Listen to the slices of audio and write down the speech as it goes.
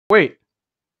Wait,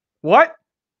 what?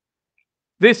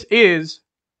 This is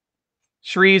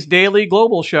Shree's daily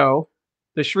global show,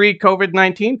 the Sree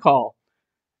COVID-19 call.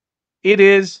 It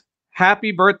is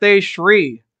happy birthday,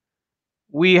 Sree.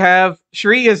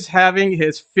 Sree is having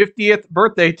his 50th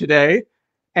birthday today,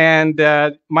 and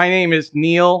my name is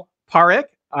Neil Parekh.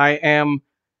 I am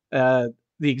the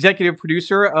executive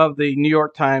producer of the New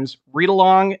York Times Read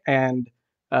Along and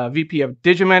VP of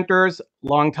Digimentors,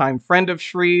 longtime friend of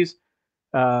Shree's.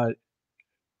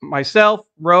 Myself,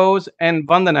 Rose, and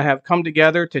Vandana have come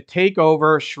together to take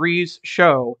over Shree's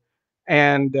show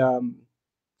and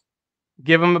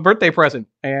give him a birthday present.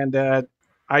 And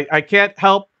I can't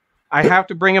help. I have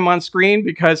to bring him on screen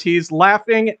because he's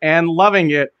laughing and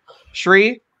loving it.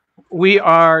 Sree, we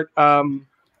are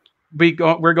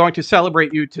we're going to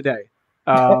celebrate you today.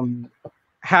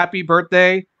 Happy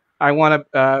birthday! I want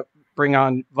to bring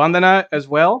on Vandana as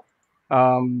well,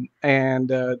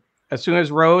 and as soon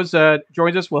as Rose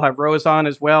joins us, we'll have Rose on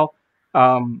as well.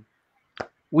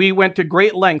 We went to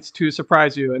great lengths to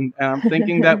surprise you, and I'm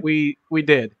thinking that we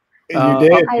did. You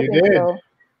did. You did. So.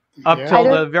 Up till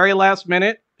the very last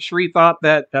minute, Sree thought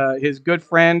that his good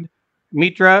friend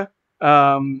Mitra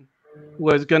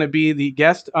was going to be the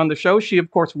guest on the show. She, of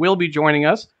course, will be joining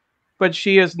us, but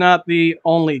she is not the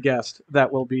only guest that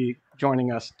will be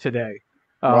joining us today.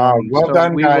 Wow, well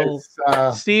done, we guys.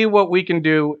 will see what we can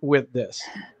do with this.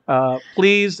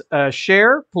 Please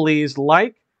share, please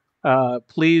like,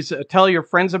 please tell your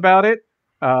friends about it.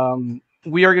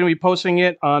 We are going to be posting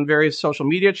it on various social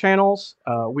media channels.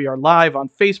 We are live on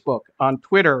Facebook, on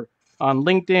Twitter, on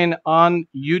LinkedIn, on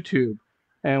YouTube.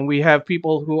 And we have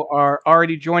people who are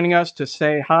already joining us to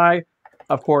say hi.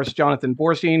 Of course, Jonathan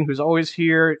Borstein, who's always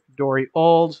here. Dory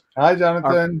Olds. Hi, Jonathan.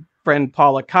 Our friend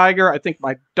Paula Kiger. I think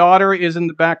my daughter is in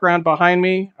the background behind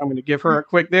me. I'm going to give her a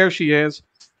quick, there she is,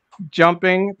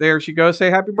 jumping. There she goes.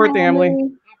 Say happy birthday, Emily.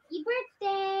 Happy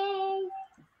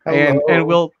birthday. And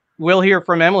we'll hear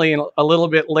from Emily in a little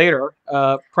bit later.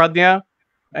 Pradnya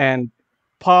and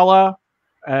Paula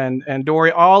and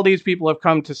Dory, all these people have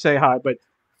come to say hi. But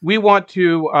we want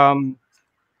to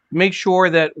make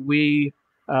sure that we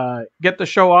get the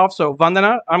show off. So,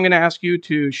 Vandana, I'm going to ask you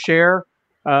to share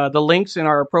the links in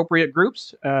our appropriate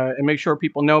groups and make sure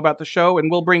people know about the show. And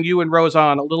we'll bring you and Rose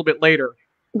on a little bit later.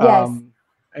 Yes.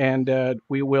 And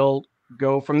we will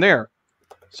go from there.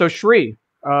 So, Sree,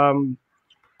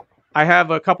 I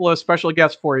have a couple of special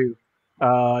guests for you.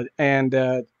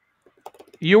 And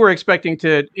you were expecting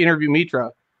to interview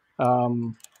Mitra.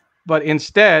 But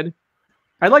instead,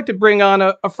 I'd like to bring on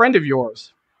a friend of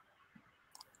yours,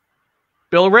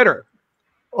 Bill Ritter.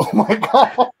 Oh, my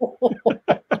God.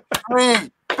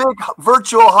 Sree, big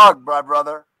virtual hug, my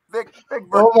brother. Big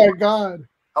Oh, my God.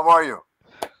 How are you?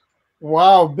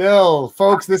 Wow, Bill.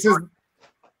 Folks,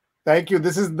 thank you.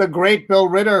 This is the great Bill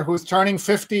Ritter, who's turning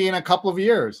 50 in a couple of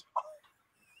years.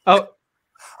 Oh,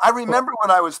 I remember when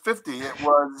I was 50, it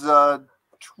was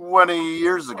 20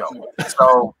 years ago.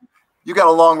 So you got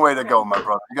a long way to go, my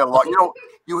brother. You got a long,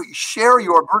 you share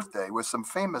your birthday with some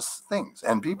famous things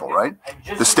and people, right?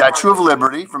 The Statue of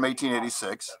Liberty from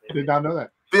 1886. I did not know that.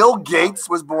 Bill Gates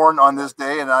was born on this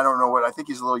day, and I don't know what, I think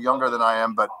he's a little younger than I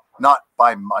am, but not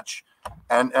by much.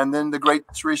 And then the great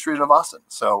Sree Sreenivasan.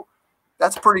 So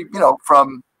that's pretty,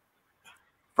 from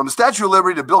the Statue of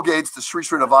Liberty to Bill Gates to Sree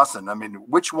Sreenivasan. I mean,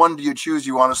 which one do you choose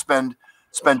you want to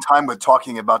spend time with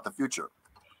talking about the future?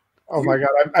 Oh my God,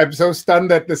 I'm so stunned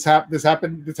that this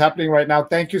happening right now.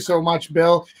 Thank you so much,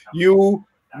 Bill. You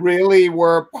really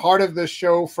were part of the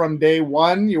show from day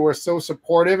one. You were so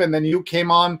supportive, and then you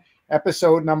came on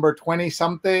episode number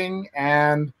 20-something,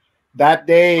 and that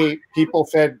day people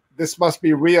said, this must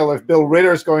be real if Bill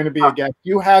Ritter's going to be a guest.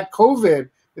 You had COVID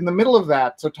in the middle of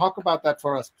that, so talk about that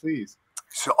for us, please.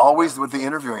 So always with the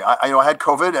interviewing, I had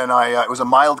COVID, and it was a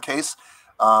mild case.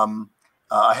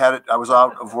 I had it. I was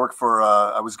out of work for.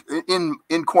 I was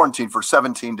in quarantine for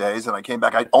 17 days, and I came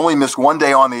back. I only missed one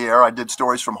day on the air. I did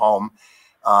stories from home,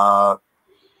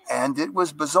 and it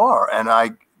was bizarre.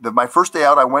 And my first day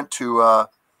out, I went to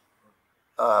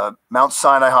Mount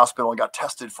Sinai Hospital and got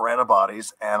tested for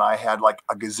antibodies, and I had like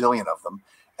a gazillion of them.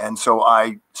 And so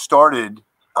I started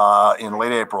in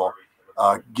late April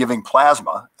giving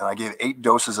plasma, and I gave 8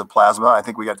 doses of plasma. I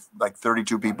think we got like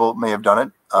 32 people may have done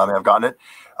it, may have gotten it.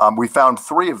 We found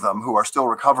 3 of them who are still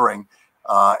recovering,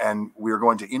 and we are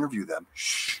going to interview them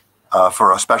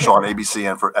for a special on ABC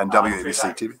and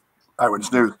WABC TV,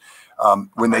 Eyewitness News,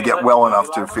 when they get well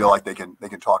enough to feel like they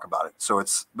can talk about it. So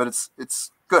it's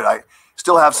good. I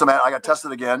still have some. I got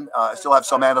tested again. I still have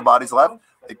some antibodies left.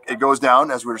 It goes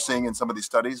down as we were seeing in some of these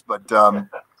studies, but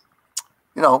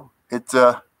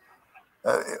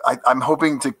I'm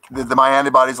hoping that my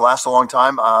antibodies last a long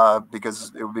time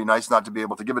because it would be nice not to be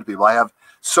able to give it to people. I have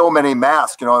so many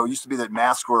masks. You know, it used to be that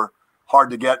masks were hard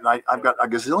to get, and I've got a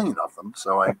gazillion of them,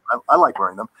 so I like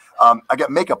wearing them. I got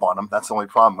makeup on them. That's the only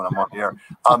problem when I'm on the air.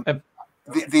 I was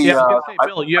gonna say,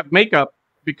 Bill, you have makeup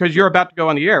because you're about to go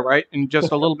on the air, right? In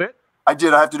just a little bit. I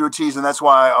did. I have to do a tease, and that's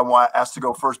why I asked to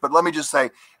go first. But let me just say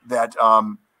that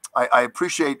I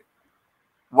appreciate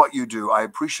what you do. I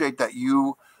appreciate that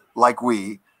you, like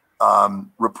we,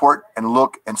 report and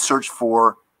look and search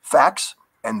for facts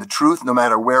and the truth, no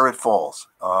matter where it falls.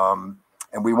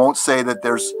 And we won't say that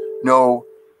there's no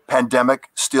pandemic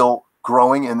still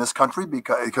growing in this country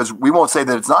because we won't say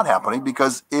that it's not happening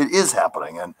because it is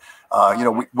happening. And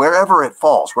wherever it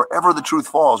falls, wherever the truth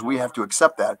falls, we have to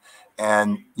accept that.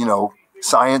 And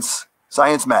science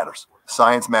matters.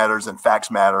 Science matters, and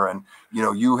facts matter. And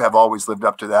you have always lived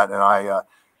up to that. And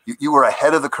you were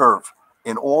ahead of the curve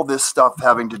in all this stuff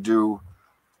having to do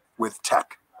with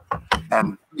tech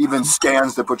and even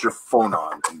scans to put your phone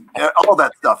on and all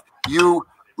that stuff. You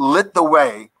lit the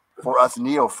way for us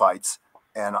neophytes.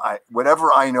 And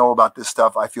whatever I know about this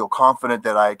stuff, I feel confident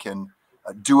that I can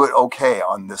do it okay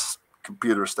on this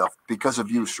computer stuff because of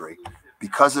you, Sree,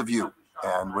 because of you.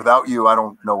 And without you, I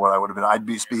don't know what I would have been. I'd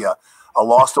be a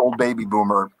lost old baby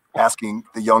boomer asking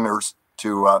the youngers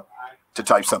to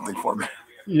type something for me.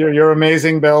 You're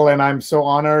amazing, Bill, and I'm so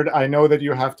honored. I know that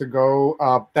you have to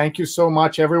go. Thank you so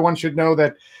much. Everyone should know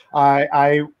that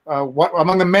what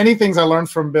among the many things I learned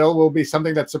from Bill will be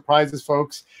something that surprises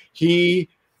folks.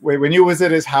 When you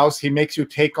visit his house, he makes you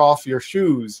take off your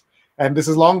shoes, and this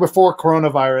is long before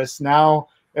coronavirus. Now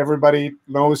everybody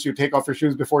knows you take off your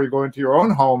shoes before you go into your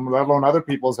own home, let alone other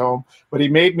people's home. But he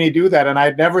made me do that, and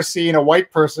I'd never seen a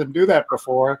white person do that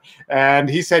before. And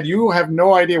he said, "You have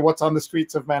no idea what's on the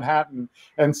streets of Manhattan."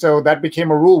 And so that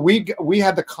became a rule. We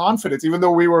had the confidence, even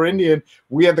though we were Indian,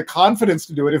 we had the confidence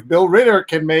to do it. If Bill Ritter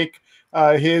can make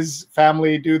his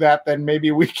family do that, then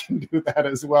maybe we can do that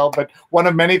as well. But one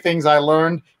of many things I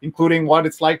learned, including what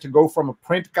it's like to go from a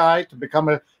print guy to become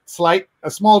a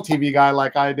small TV guy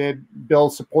like I did. Bill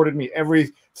supported me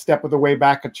every step of the way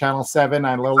back at Channel 7.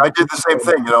 I did the same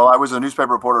thing. I was a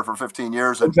newspaper reporter for 15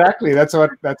 years. Exactly. That's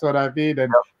what I did.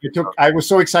 And I was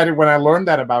so excited when I learned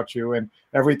that about you and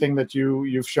everything that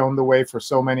you've shown the way for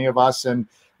so many of us. And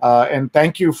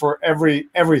thank you for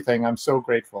everything. I'm so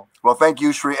grateful. Well, thank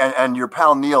you, Sree. And your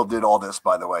pal Neil did all this,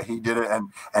 by the way. He did it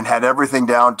and had everything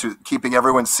down to keeping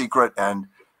everyone's secret. And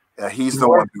he's the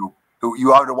one who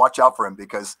you ought to watch out for him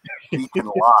because he can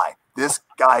lie. This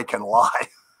guy can lie.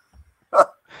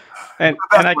 and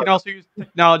I can also use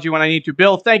technology when I need to.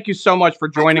 Bill, thank you so much for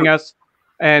joining us.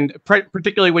 And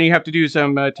particularly when you have to do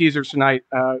some teasers tonight,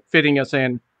 fitting us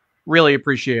in. Really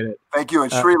appreciate it. Thank you.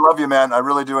 And Sree, love you, man. I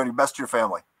really do. And best to your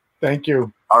family. Thank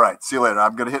you. All right. See you later.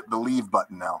 I'm going to hit the leave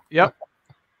button now. Yep.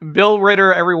 Bill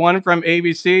Ritter, everyone from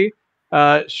ABC.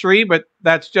 Sree, but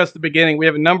that's just the beginning. We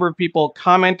have a number of people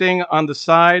commenting on the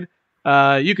side.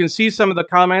 You can see some of the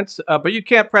comments, but you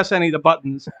can't press any of the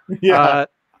buttons. Yeah.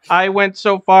 I went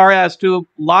so far as to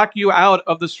lock you out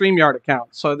of the StreamYard account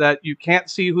so that you can't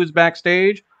see who's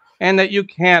backstage and that you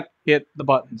can't hit the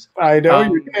buttons. I know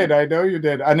you did. I know you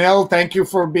did. Anil, thank you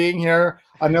for being here.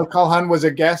 Anil Kalhan was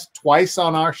a guest twice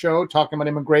on our show talking about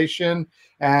immigration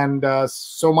and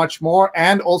so much more,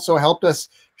 and also helped us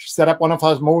set up one of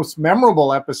our most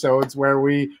memorable episodes where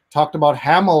we talked about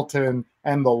Hamilton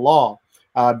and the law.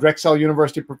 Drexel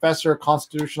University professor,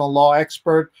 constitutional law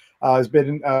expert, has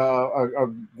been a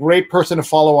great person to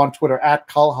follow on Twitter,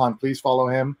 @Kalhan. Please follow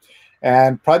him.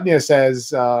 And Pradnya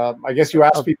says, I guess you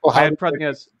asked people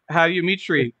how do you meet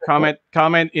Sree? Comment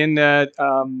in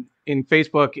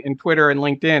Facebook, in Twitter, and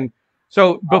LinkedIn.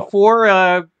 So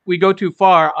before we go too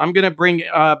far, I'm going to bring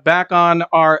back on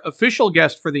our official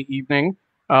guest for the evening,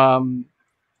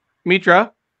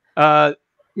 Mitra.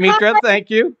 Mitra, thank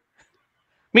you.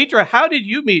 Mitra, how did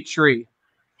you meet Sree?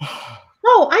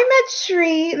 Oh, I met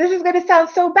Sree. This is going to sound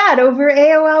so bad, over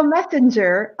AOL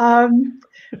Messenger.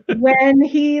 When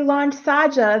he launched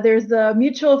Saja, there's a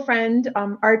mutual friend,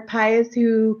 Art Pius,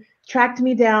 who tracked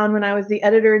me down when I was the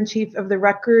editor-in-chief of the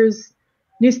Rutgers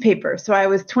newspaper. So I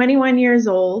was 21 years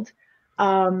old.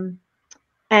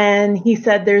 And he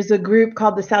said there's a group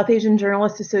called the South Asian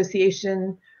Journalists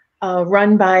Association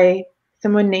run by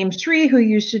someone named Sree who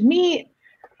you should meet.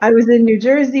 I was in New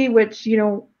Jersey, which,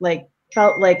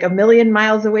 felt like a million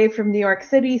miles away from New York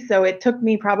City. So it took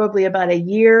me probably about a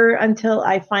year until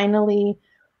I finally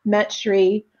met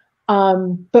Sree.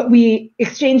 But we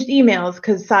exchanged emails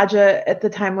because Saja at the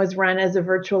time was run as a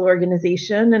virtual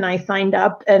organization, and I signed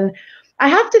up. And I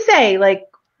have to say,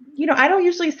 I don't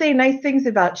usually say nice things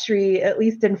about Sree, at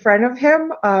least in front of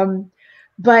him.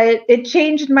 But it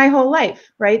changed my whole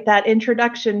life, right? That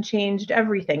introduction changed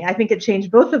everything. I think it changed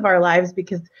both of our lives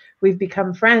because we've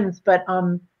become friends, but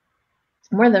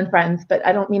more than friends, but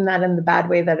I don't mean that in the bad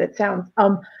way that it sounds.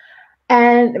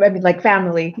 And I mean, like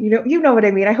family, you know what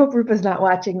I mean? I hope Rupa's not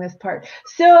watching this part.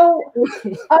 So,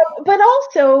 but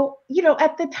also,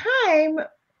 at the time,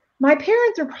 my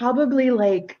parents were probably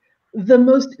like the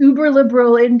most uber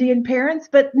liberal Indian parents,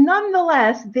 but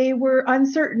nonetheless, they were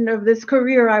uncertain of this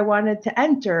career I wanted to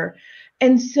enter.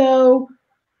 And so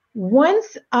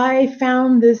once I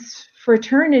found this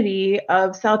fraternity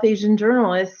of South Asian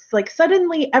journalists, like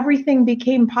suddenly everything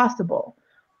became possible.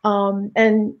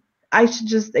 And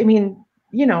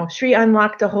Sree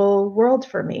unlocked a whole world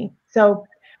for me. So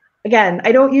again,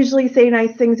 I don't usually say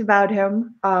nice things about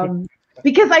him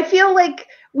because I feel like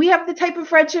we have the type of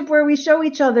friendship where we show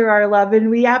each other our love, and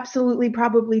we absolutely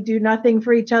probably do nothing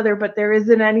for each other, but there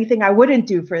isn't anything I wouldn't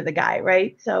do for the guy,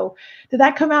 right? So did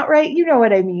that come out right? You know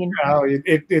what I mean? Oh,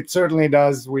 it certainly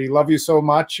does. We love you so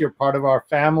much. You're part of our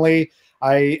family.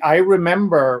 I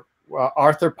remember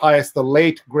Arthur Pius, the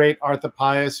late, great Arthur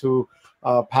Pius, who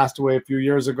passed away a few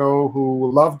years ago, who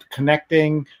loved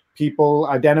connecting people,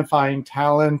 identifying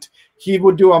talent. He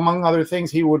would do, among other things,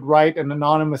 he would write an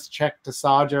anonymous check to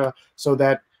Saja so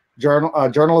that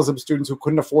journalism students who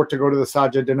couldn't afford to go to the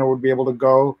Saja dinner would be able to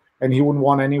go, and he wouldn't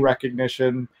want any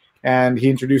recognition. And he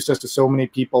introduced us to so many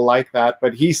people like that.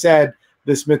 But he said,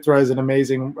 this Mitra is an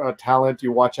amazing talent.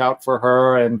 You watch out for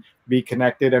her and be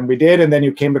connected. And we did. And then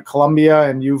you came to Columbia,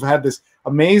 and you've had this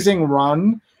amazing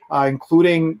run,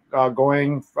 including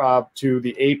going to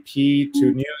the AP,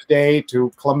 to Newsday,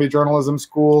 to Columbia Journalism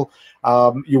School.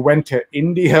 You went to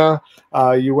India.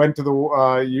 You went to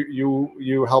the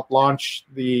you helped launch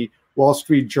the Wall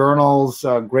Street Journal's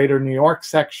Greater New York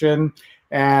section,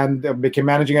 and became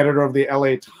managing editor of the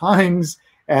LA Times.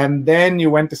 And then you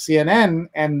went to CNN,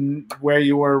 and where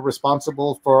you were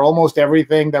responsible for almost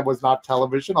everything that was not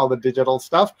television, all the digital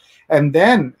stuff. And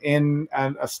then in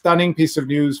a stunning piece of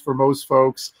news for most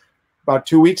folks, about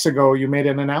 2 weeks ago, you made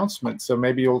an announcement. So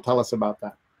maybe you'll tell us about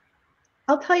that.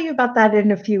 I'll tell you about that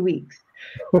in a few weeks.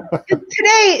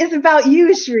 Today is about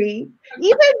you, Sree.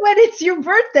 Even when it's your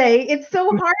birthday, it's so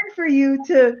hard for you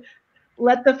to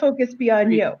let the focus be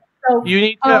on you. So, you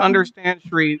need to understand,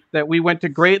 Sree, that we went to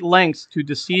great lengths to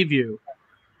deceive you.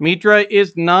 Mitra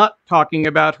is not talking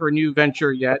about her new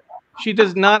venture yet. She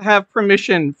does not have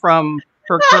permission from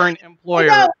her current employer.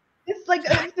 No, it's like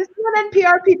if this one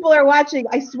NPR people are watching,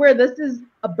 I swear this is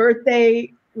a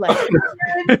birthday, like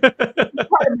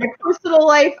part of my personal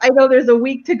life. I know there's a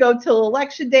week to go till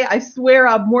election day. I swear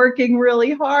I'm working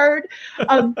really hard.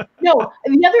 No,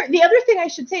 the other thing I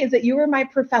should say is that you were my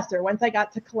professor once I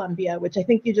got to Columbia, which I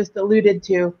think you just alluded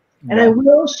to. And I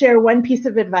will share one piece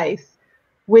of advice,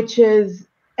 which is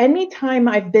anytime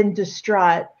I've been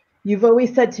distraught, you've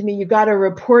always said to me, you got to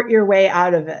report your way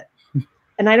out of it.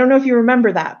 And I don't know if you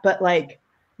remember that, but like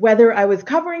whether I was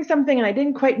covering something and I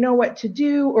didn't quite know what to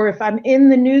do, or if I'm in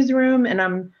the newsroom and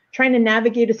I'm trying to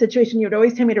navigate a situation, you would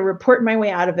always tell me to report my way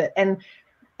out of it. And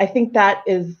I think that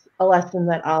is a lesson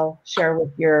that I'll share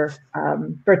with your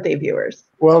birthday viewers.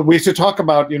 Well, we should talk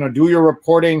about, do your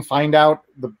reporting, find out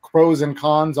the pros and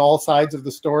cons, all sides of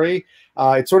the story.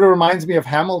 It sort of reminds me of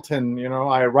Hamilton.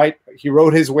 He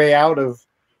wrote his way out of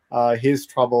his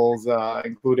troubles,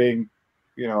 including,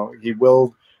 he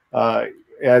willed,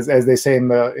 as they say in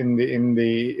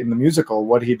the musical,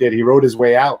 what he did, he wrote his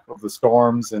way out of the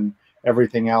storms and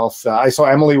everything else. I saw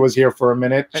Emily was here for a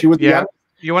minute. She was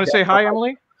You want to say hi,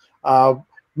 Emily?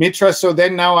 Mitra, so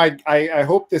then now I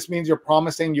hope this means you're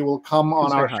promising you will come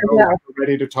on our show. Yeah. We're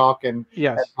ready to talk and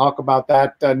talk about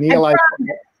that. Neil,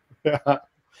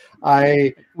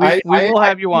 we will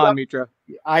have you on, Mitra.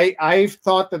 I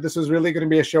thought that this was really going to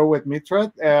be a show with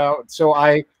Mitra, so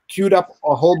I queued up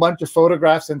a whole bunch of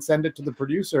photographs and sent it to the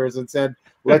producers and said,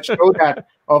 let's show that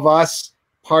of us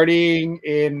partying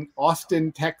in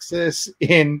Austin, Texas.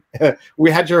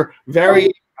 We had your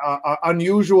very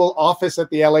unusual office at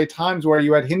the LA Times where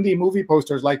you had Hindi movie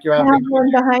posters like you have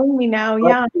one behind me now.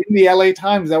 Yeah, in the LA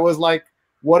Times. That was like,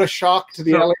 what a shock to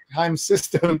the LA Times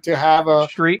system to have a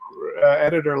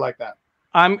editor like that.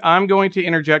 I'm going to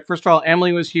interject. First of all,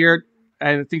 Emily was here.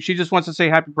 I think she just wants to say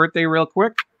happy birthday real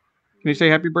quick. Can you say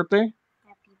happy birthday?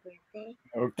 Happy birthday.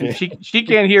 Okay. She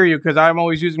can't hear you because I'm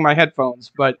always using my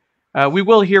headphones, but we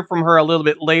will hear from her a little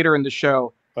bit later in the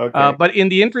show. Okay. But in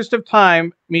the interest of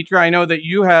time, Mitra, I know that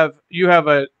you have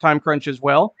a time crunch as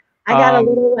well. I got a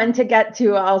little one to get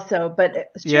to also,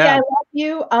 but Sree, I love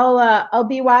you. I'll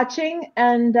be watching,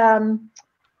 and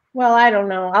Well, I don't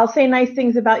know. I'll say nice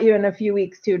things about you in a few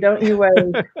weeks too. Don't you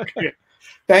worry.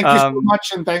 Thank you so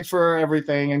much, and thanks for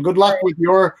everything. And good luck with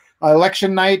your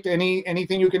election night.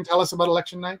 Anything you can tell us about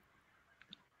election night?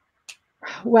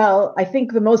 Well, I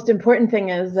think the most important thing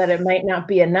is that it might not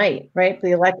be a night, right?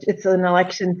 It's an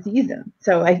election season.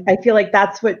 So I feel like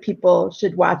that's what people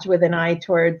should watch with an eye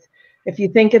towards. If you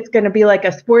think it's going to be like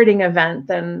a sporting event,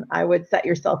 then I would set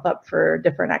yourself up for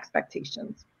different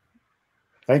expectations.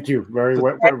 Thank you. Very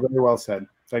well said.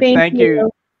 Thank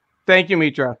you. Thank you,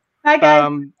 Mitra. Hi,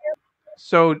 guys.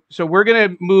 So we're going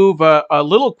to move a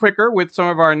little quicker with some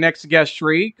of our next guest,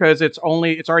 Sree, because it's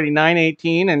already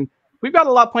 9:18, and we've got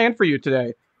a lot planned for you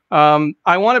today.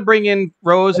 I want to bring in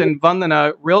Rose and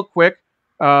Vandana real quick,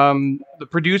 the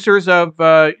producers of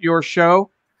your show.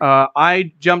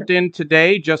 I jumped in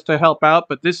today just to help out,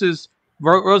 but this is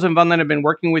Rose and Vandana have been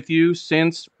working with you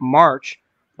since March.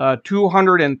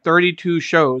 232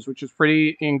 shows, which is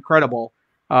pretty incredible.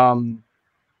 And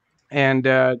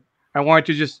I wanted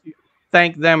to just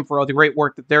thank them for all the great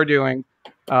work that they're doing.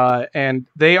 And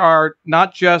they are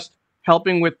not just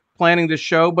helping with planning the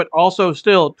show, but also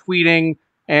still tweeting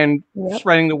and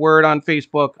spreading the word on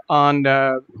Facebook, on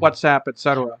WhatsApp,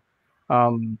 etc.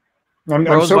 I'm so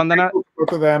grateful to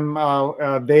both of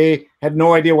them. They had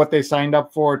no idea what they signed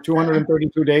up for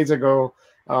 232 days ago.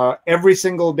 Every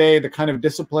single day, the kind of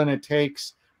discipline it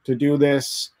takes to do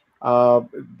this.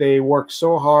 They work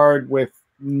so hard with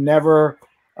never,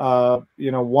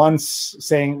 once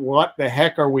saying, what the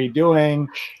heck are we doing?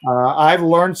 I've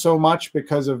learned so much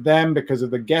because of them, because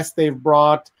of the guests they've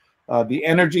brought, the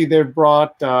energy they've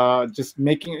brought, just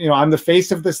making, I'm the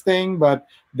face of this thing, but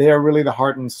they are really the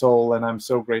heart and soul, and I'm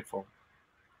so grateful.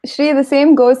 Sree, the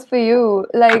same goes for you.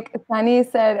 Like Sunny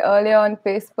said earlier on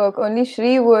Facebook, only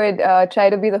Sree would try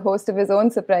to be the host of his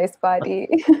own surprise party.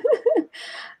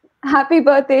 Happy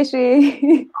birthday,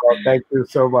 Sree. Oh, thank you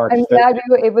so much. I'm glad we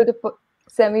were able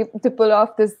to pull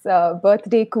off this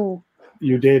birthday coup.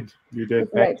 You did.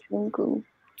 Right, coup.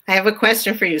 I have a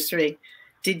question for you, Sree.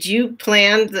 Did you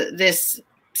plan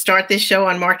start this show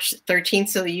on March 13th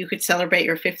so that you could celebrate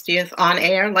your 50th on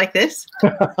air like this?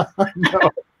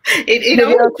 No. It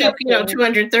only took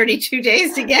 232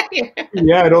 days to get here.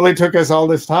 Yeah, it only took us all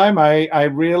this time. I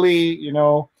really,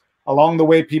 along the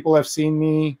way, people have seen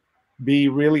me be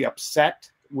really upset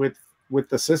with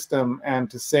the system, and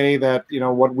to say that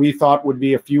what we thought would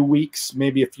be a few weeks,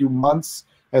 maybe a few months,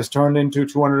 has turned into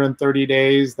 230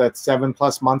 days. That's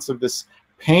 7+ months of this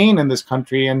pain in this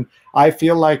country. And I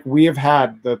feel like we have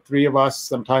had, the three of us,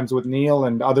 sometimes with Neil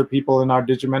and other people in our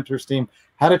Digimentors team,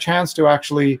 had a chance to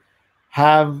actually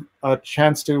have a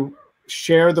chance to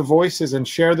share the voices and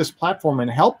share this platform and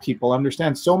help people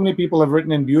understand. So many people have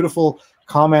written in beautiful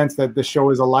comments that the show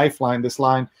is a lifeline.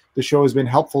 The show has been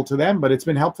helpful to them, but it's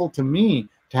been helpful to me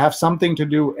to have something to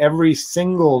do every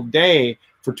single day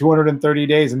for 230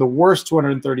 days. And the worst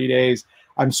 230 days,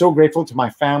 I'm so grateful to my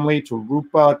family, to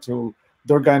Rupa, to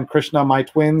Durga and Krishna, my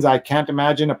twins. I can't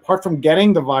imagine, apart from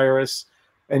getting the virus,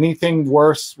 anything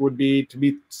worse would be to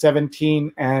be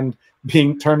 17 and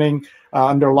turning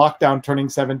under lockdown, turning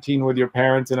 17 with your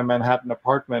parents in a Manhattan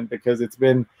apartment, because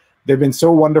they've been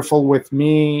so wonderful with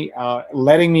me,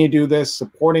 letting me do this,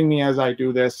 supporting me as I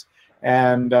do this.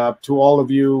 And to all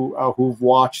of you who've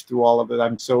watched through all of it,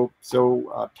 I'm so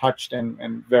touched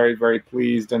and very, very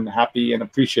pleased and happy and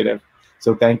appreciative.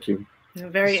 So thank you.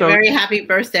 Very happy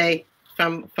birthday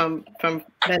from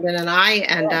Brendan and I,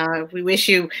 and we wish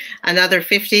you another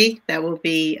 50 that will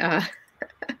be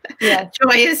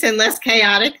joyous and less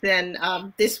chaotic than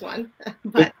this one.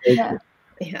 But yeah.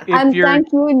 And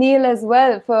thank you, Neil, as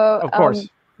well, for of course.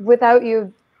 Without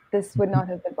you, this would not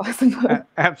have been possible.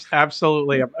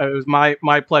 Absolutely, it was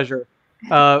my pleasure.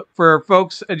 For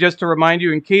folks, just to remind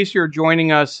you, in case you're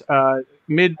joining us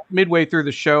midway through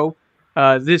the show,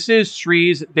 this is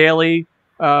Sree's daily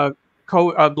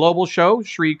global show,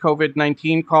 Sree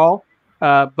COVID-19 call.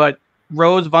 But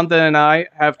Rose, Vandana, and I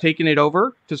have taken it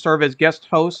over to serve as guest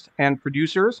hosts and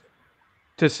producers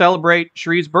to celebrate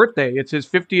Sree's birthday. It's his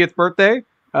 50th birthday.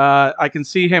 I can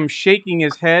see him shaking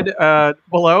his head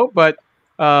below, but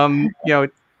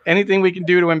anything we can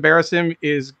do to embarrass him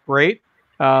is great.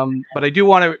 But I do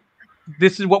want to.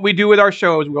 This is what we do with our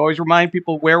shows. We always remind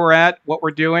people where we're at, what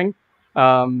we're doing,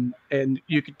 and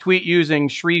you can tweet using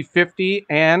Sree50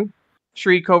 and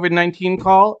Sree COVID-19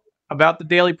 call about the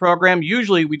daily program.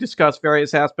 Usually we discuss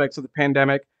various aspects of the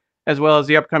pandemic, as well as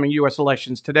the upcoming U.S.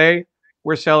 elections. Today,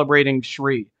 we're celebrating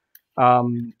Sree.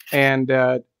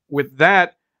 And with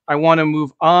that, I want to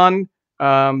move on.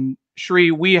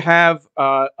 Sree, we have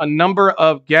a number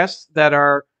of guests that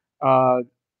are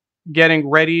getting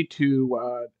ready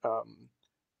to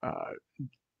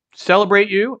celebrate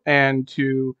you and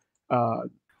to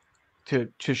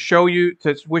show you,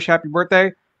 to wish happy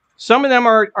birthday. Some of them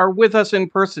are with us in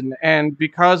person, and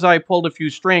because I pulled a few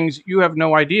strings, you have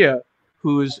no idea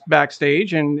who's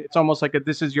backstage, and it's almost like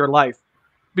this is your life.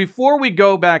 Before we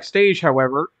go backstage,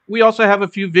 however, we also have a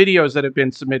few videos that have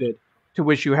been submitted to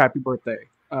wish you happy birthday.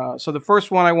 So the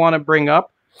first one I want to bring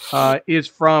up is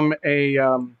from a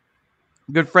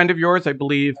good friend of yours. I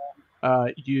believe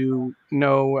you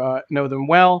know them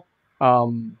well.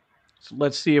 So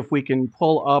let's see if we can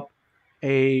pull up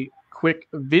a quick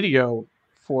video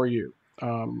for you.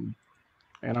 And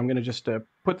I'm going to just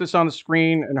put this on the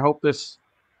screen and hope this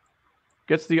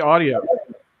gets the audio.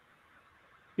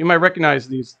 You might recognize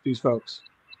these folks.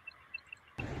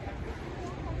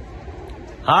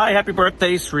 Hi, happy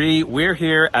birthday, Sree. We're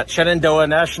here at Shenandoah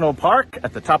National Park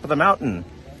at the top of the mountain.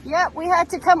 Yeah, we had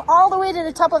to come all the way to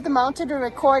the top of the mountain to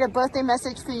record a birthday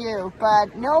message for you,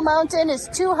 but no mountain is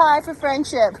too high for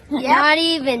friendship. Yep. Not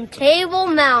even Table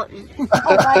Mountain.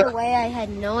 Oh, by the way, I had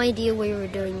no idea we were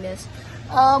doing this.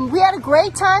 We had a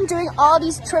great time doing all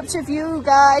these trips with you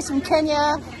guys from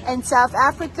Kenya and South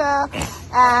Africa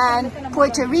and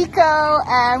Puerto Rico,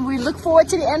 and we look forward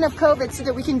to the end of COVID so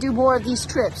that we can do more of these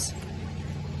trips.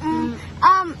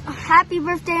 Happy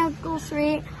birthday, Uncle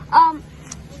Sree.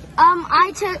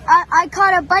 I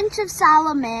caught a bunch of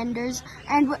salamanders,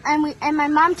 and my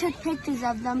mom took pictures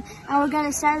of them, and we're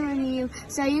gonna send them to you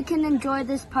so you can enjoy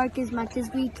this park as much as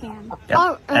we can. Yep.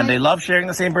 Oh, and they love sharing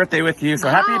the same birthday with you. So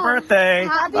happy birthday!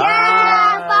 Happy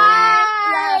birthday!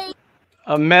 Bye!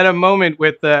 A meta moment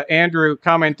with Andrew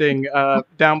commenting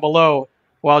down below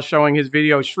while showing his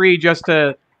video. Sree, just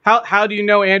how do you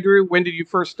know Andrew? When did you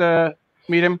first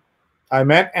meet him? I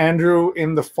met Andrew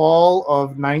in the fall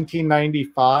of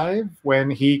 1995 when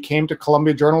he came to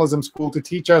Columbia Journalism School to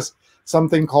teach us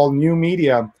something called new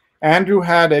media. Andrew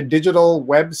had a digital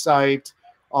website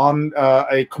on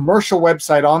a commercial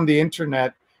website on the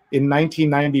internet in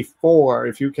 1994.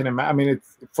 If you can imagine, I mean,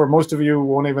 it's, for most of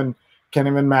you can't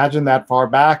even imagine that far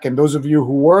back. And those of you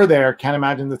who were there can't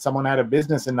imagine that someone had a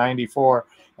business in 94.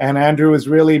 And Andrew is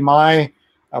really my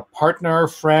partner,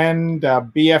 friend,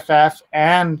 BFF,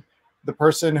 and the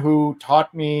person who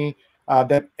taught me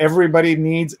that everybody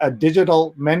needs a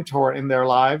digital mentor in their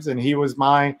lives. And he was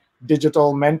my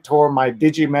digital mentor, my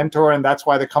Digimentor. And that's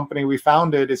why the company we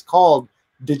founded is called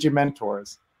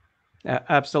Digimentors.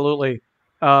 Absolutely.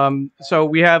 So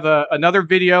we have another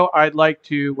video I'd like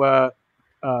to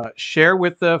share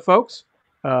with the folks.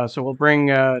 So we'll bring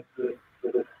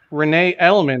Renee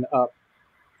Edelman up.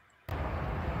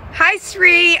 Hi,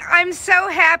 Sree. I'm so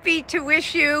happy to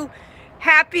wish you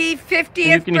happy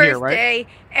 50th birthday, hear, right?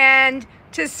 And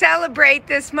to celebrate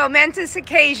this momentous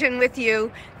occasion with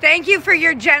you. Thank you for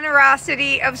your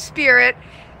generosity of spirit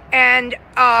and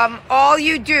all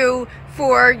you do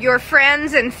for your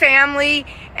friends and family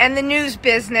and the news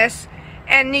business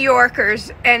and New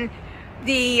Yorkers and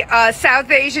the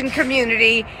South Asian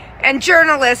community and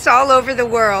journalists all over the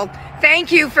world.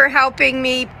 Thank you for helping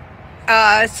me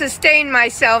sustain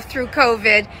myself through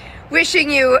COVID. Wishing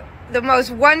you the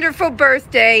most wonderful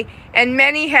birthday and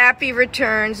many happy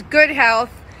returns, good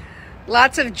health,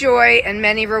 lots of joy, and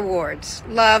many rewards.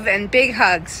 Love and big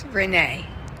hugs, Renee.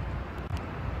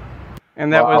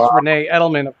 And that was Renee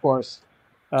Edelman, of course.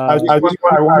 I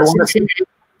want to say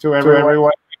to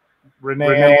everyone,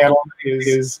 Renee Edelman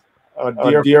is a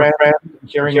dear friend,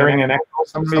 hearing an echo for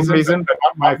some reason, but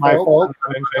not my fault.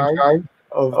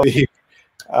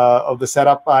 Of the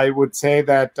setup, I would say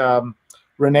that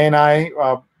Renee and I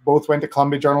both went to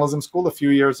Columbia Journalism School a few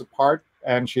years apart,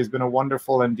 and she's been a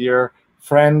wonderful and dear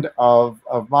friend of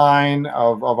mine,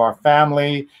 of our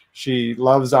family. She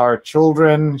loves our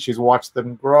children. She's watched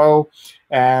them grow,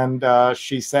 and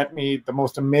she sent me the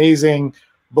most amazing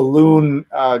balloon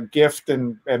gift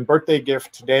and birthday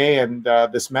gift today, and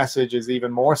this message is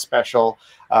even more special.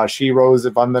 She, Rose,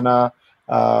 Vandana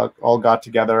all got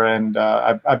together, and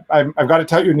I've got to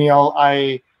tell you, Neil,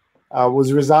 I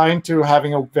was resigned to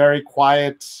having a very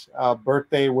quiet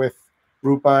birthday with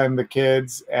Rupa and the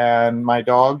kids and my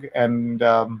dog, and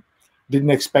didn't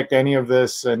expect any of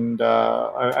this, and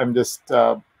I'm just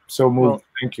so moved. Well,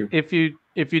 thank you. If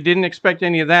you didn't expect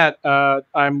any of that,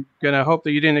 I'm gonna hope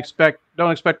that you don't expect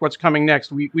what's coming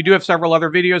next. We do have several other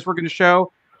videos we're going to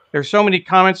show. There's so many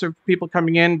comments of people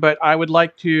coming in, but I would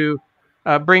like to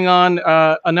bring on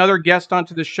another guest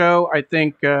onto the show. I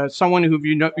think someone who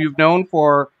you've known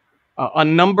for a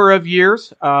number of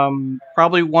years,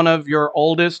 probably one of your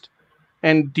oldest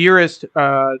and dearest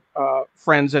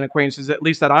friends and acquaintances, at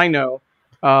least that I know,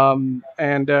 and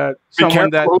someone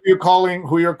that who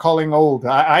you're calling old.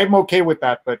 I'm okay with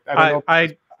that, but I don't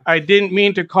know. I didn't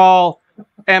mean to call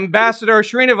Ambassador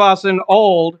Sreenivasan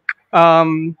old.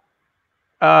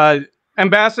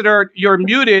 Ambassador, you're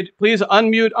muted. Please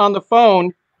unmute on the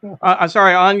phone.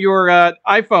 Sorry, on your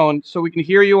iPhone, so we can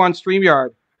hear you on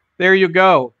StreamYard. There you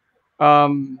go.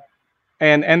 And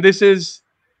this is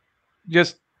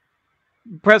just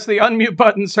press the unmute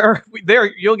button, sir.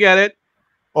 There, you'll get it.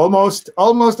 Almost,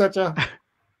 Acha.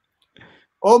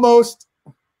 Almost.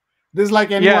 This is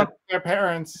like anyone with their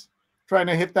parents trying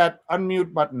to hit that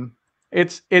unmute button.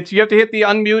 It's you have to hit the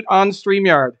unmute on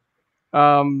StreamYard.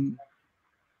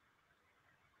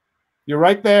 You're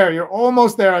right there. You're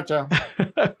almost there, Acha.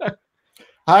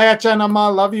 Hi, Acha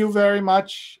Nama. Love you very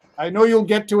much. I know you'll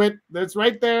get to it. It's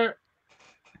right there.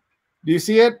 Do you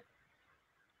see it?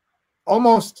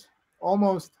 Almost.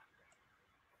 Almost.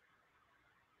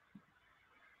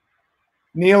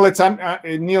 Neil,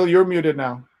 Neil, you're muted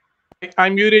now.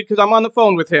 I'm muted because I'm on the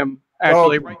phone with him,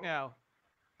 actually, right now.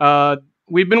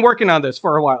 We've been working on this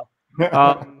for a while.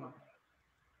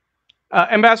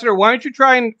 Ambassador, why don't you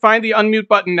try and find the unmute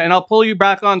button, and I'll pull you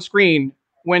back on screen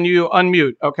when you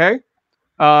unmute, okay?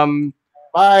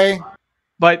 Bye.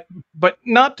 But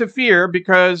not to fear,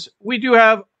 because we do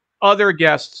have other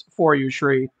guests for you,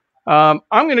 Sree. I'm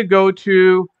going to go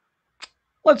to,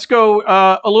 let's go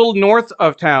a little north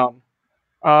of town,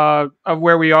 of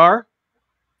where we are.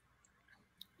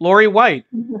 Lori White,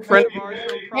 friend of ours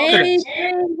from Providence.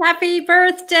 Hey, happy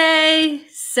birthday.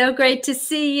 So great to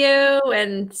see you,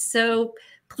 and so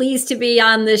pleased to be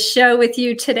on this show with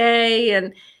you today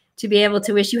and to be able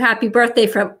to wish you happy birthday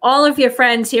from all of your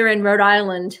friends here in Rhode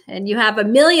Island. And you have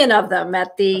 1 million of them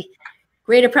at the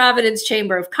Greater Providence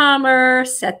Chamber of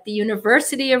Commerce, at the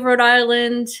University of Rhode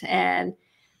Island, and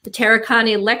the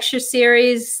Tarracani lecture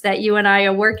series that you and I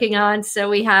are working on.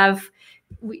 So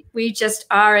we just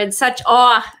are in such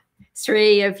awe,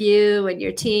 Sree, of you and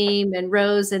your team, and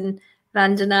Rose and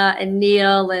Vandana and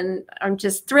Neil, and I'm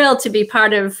just thrilled to be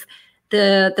part of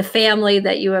the family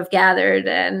that you have gathered,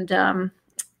 and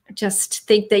just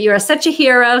think that you're such a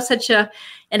hero, such an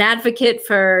advocate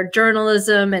for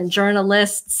journalism and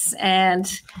journalists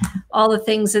and all the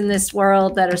things in this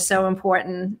world that are so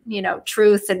important, you know,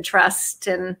 truth and trust,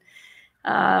 and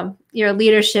your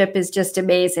leadership is just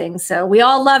amazing. So we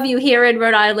all love you here in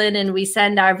Rhode Island, and we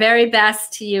send our very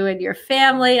best to you and your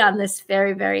family on this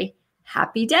very, very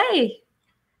happy day.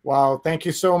 Wow. Thank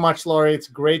you so much, Lori. It's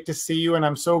great to see you. And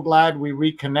I'm so glad we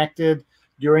reconnected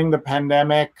during the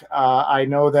pandemic. I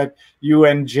know that you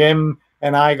and Jim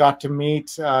and I got to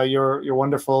meet your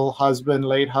wonderful husband,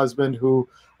 late husband, who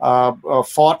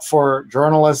fought for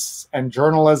journalists and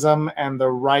journalism and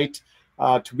the right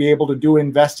to be able to do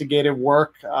investigative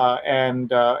work,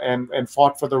 and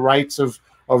fought for the rights of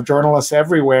journalists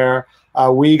everywhere.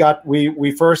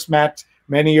 We first met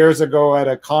many years ago at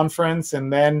a conference,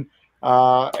 and then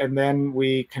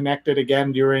we connected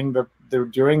again during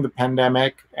the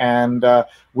pandemic, and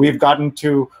we've gotten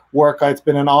to work. It's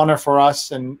been an honor for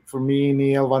us and for me,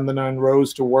 Neil, Vandana, and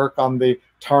Rose to work on the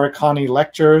Tarracani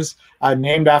lectures,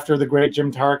 named after the great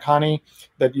Jim Tarracani,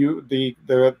 that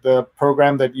the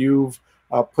program that you've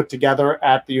put together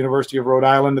at the University of Rhode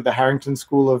Island at the Harrington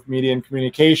School of Media and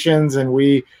Communications. And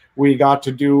we got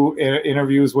to do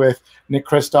interviews with Nick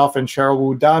Kristof and Cheryl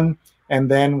Wu Dunn,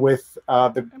 and then with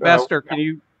the Ambassador, can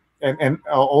you, and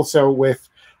also with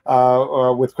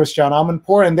Christian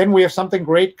Amanpour. And then we have something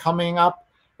great coming up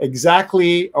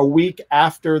exactly a week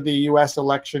after the U.S.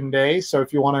 election day. So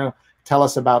if you want to tell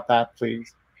us about that,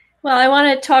 please. Well, I want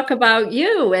to talk about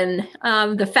you and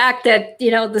the fact that, you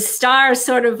know, the stars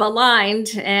sort of aligned,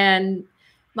 and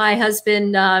my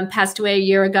husband passed away a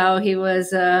year ago. He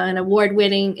was an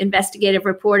award-winning investigative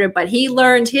reporter, but he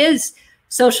learned his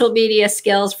social media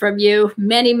skills from you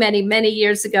many, many, many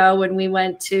years ago when we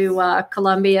went to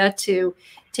Columbia to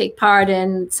take part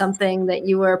in something that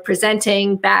you were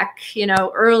presenting back, you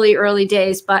know, early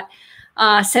days. But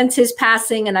since his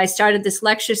passing and I started this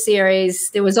lecture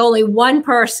series, there was only one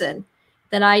person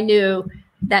that I knew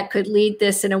that could lead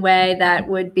this in a way that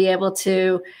would be able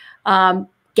to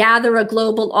gather a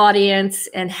global audience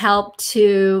and help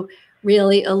to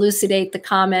really elucidate the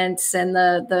comments and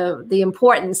the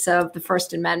importance of the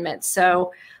First Amendment.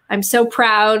 So I'm so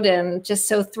proud and just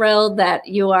so thrilled that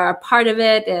you are a part of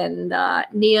it, and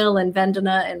Neil and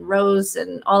Vandana and Rose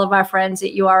and all of our friends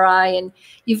at URI. And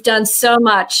you've done so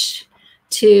much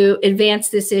to advance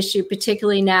this issue,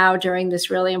 particularly now during this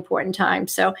really important time.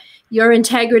 So your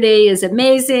integrity is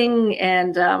amazing.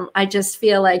 And I just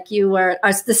feel like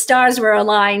the stars were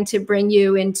aligned to bring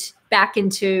you back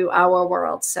into our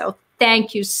world. So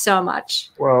thank you so much.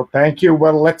 Well, thank you.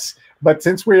 Well, but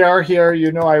since we are here,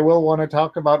 you know, I will want to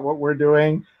talk about what we're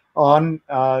doing. on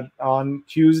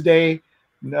Tuesday,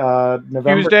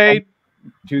 November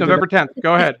 10th.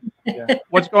 Go ahead. Yeah.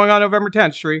 What's going on November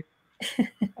 10th, Sree?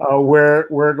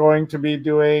 We're going to be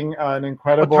doing an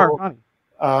incredible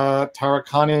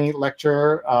Tarakani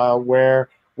lecture where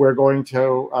we're going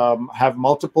to have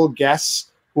multiple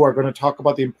guests who are going to talk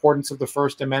about the importance of the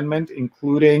First Amendment,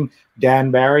 including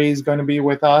Dan Barry is going to be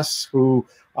with us, who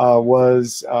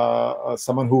was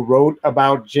someone who wrote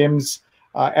about Jim's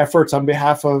efforts on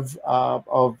behalf of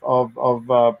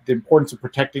the importance of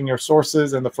protecting your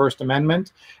sources and the First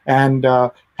Amendment, and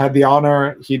had the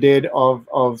honor he did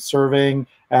of serving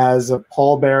as a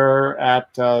pallbearer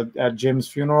at Jim's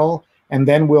funeral. And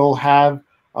then we'll have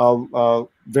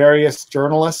various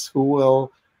journalists who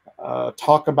will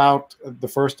talk about the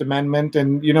First Amendment.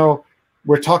 And, you know,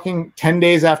 we're talking 10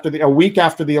 days after a week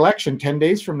after the election, 10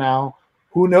 days from now,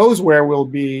 who knows where we'll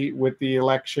be with the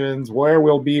elections, where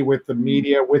we'll be with the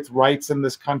media, with rights in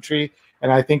this country.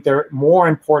 And I think they're more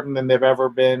important than they've ever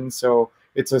been. So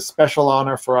it's a special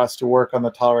honor for us to work on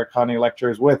the Tarakani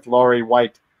lectures with Laurie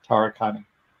White Tarakani.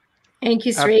 Thank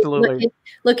you, Sree. Absolutely.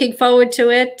 Looking forward to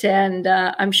it. And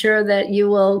I'm sure that you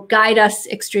will guide us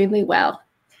extremely well.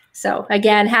 So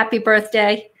again, happy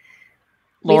birthday.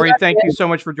 Laurie, thank you so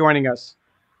much for joining us.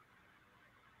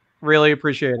 Really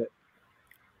appreciate it.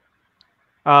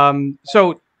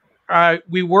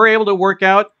 We were able to work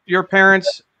out your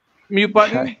parents' mute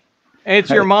button. And it's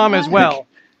your mom as well,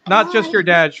 not just your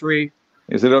dad, Sree.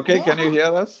 Is it okay? Can you hear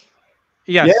us?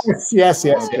 Yes. Yes.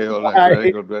 Okay, all right.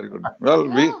 Very good, very good. Well,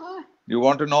 you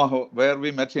want to know where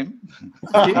we met him?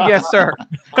 Yes, sir.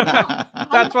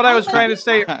 That's what I was trying to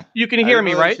say. You can hear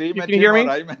me, right? You can hear me?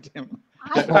 I met him.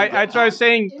 That's what I was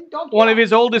saying. One of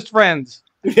his oldest friends.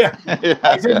 Yeah.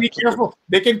 I said, be careful.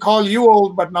 They can call you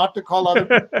old, but not to call other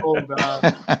people old.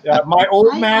 My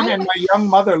old man and my young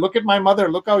mother. Look at my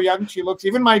mother. Look how young she looks.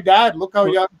 Even my dad. Look how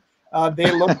young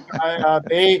they look.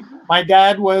 My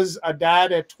dad was a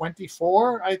dad at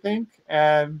 24, I think,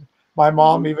 and my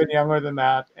mom even younger than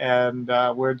that. And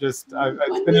we're just.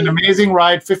 It's been an amazing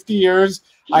ride. 50 years.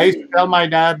 I used to tell my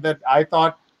dad that I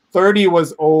thought 30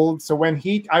 was old. So when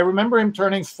I remember him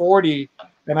turning 40.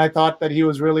 And I thought that he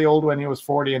was really old when he was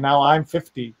 40, and now I'm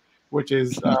 50, which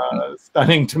is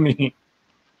stunning to me.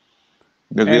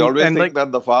 Because we always think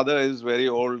that the father is very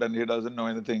old and he doesn't know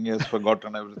anything, he has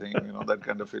forgotten everything, you know, that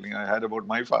kind of feeling I had about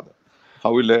my father.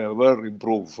 How will I ever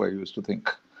improve, I used to think.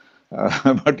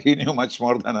 But he knew much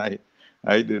more than I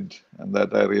did, and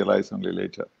that I realized only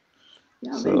later.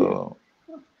 Yeah, so,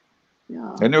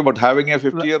 anyway, but having a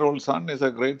 50-year-old son is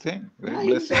a great thing, great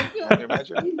blessing. Can you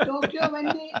imagine? In Tokyo, when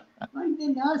the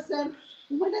nurse said,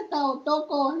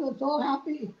 Toko, you're so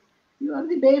happy. You are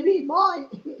the baby boy.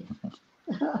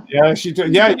 Yeah,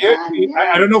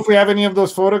 I don't know if we have any of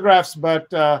those photographs, but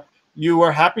you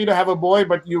were happy to have a boy,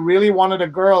 but you really wanted a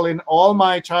girl. In all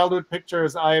my childhood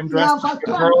pictures, I am dressed as a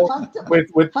girl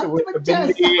with the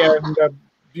bindi and the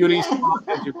beauty spot,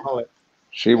 as you call it.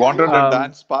 She wanted a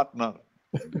dance partner.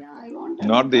 Yeah, I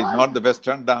wanted not the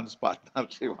Western dance partner.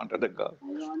 She wanted a girl.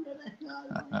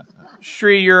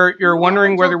 Sree, you're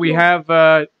wondering whether we have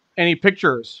any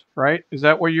pictures, right? Is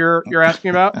that what you're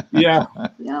asking about? Yeah.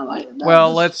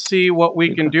 Well, let's see what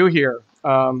we can do here,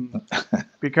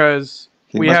 because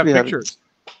we have pictures.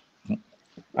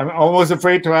 I'm almost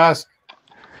afraid to ask.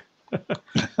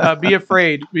 Be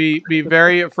afraid. Be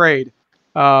very afraid.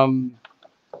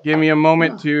 Give me a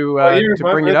moment to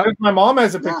bring it up. My mom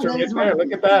has a picture right there.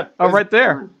 Look at that. Oh, right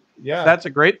there. Yeah. That's a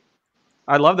great.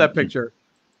 I love that picture.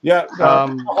 Yeah.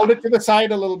 Hold it to the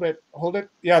side a little bit. Hold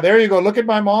it. Yeah, there you go. Look at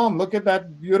my mom. Look at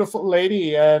that beautiful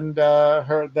lady and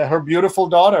her beautiful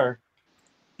daughter.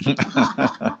 Yeah,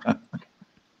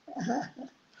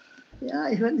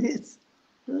 even it's.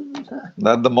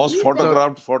 That's the most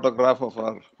photographed photograph of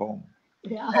our home.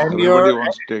 Yeah. And everybody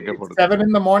wants to take a photograph. 7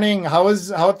 in the morning. How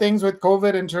are things with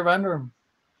COVID in Trivandrum?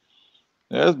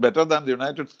 Yes, better than the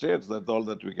United States. That's all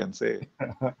that we can say.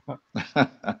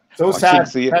 So sad.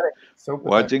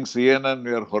 Watching CNN,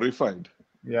 we are horrified.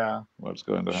 Yeah. What's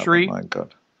going to happen? Sree, my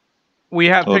God. We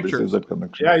have pictures. This is that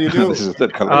connection. Yeah, you do. This is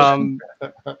that connection.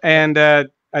 And I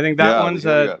think that one's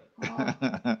a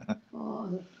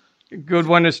good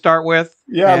one to start with.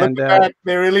 Yeah, look at that.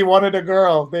 They really wanted a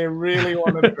girl. They really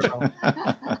wanted a girl.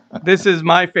 This is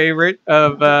my favorite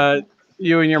of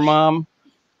you and your mom.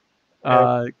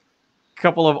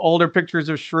 Couple of older pictures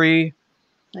of Sree.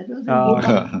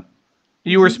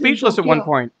 You were speechless at one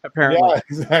point, apparently. Yeah,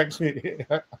 exactly.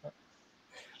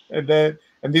 And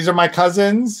these are my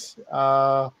cousins.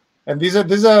 And this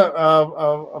is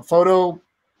a photo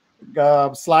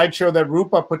slideshow that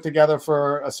Rupa put together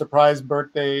for a surprise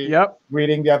birthday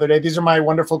greeting the other day. These are my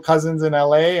wonderful cousins in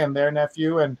LA and their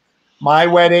nephew, and my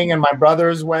wedding and my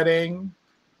brother's wedding.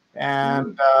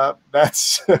 And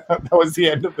that's that was the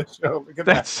end of the show. Look at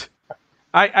that.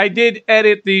 I did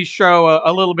edit the show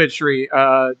a little bit, Sree,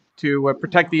 to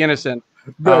protect the innocent.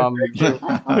 Good, thank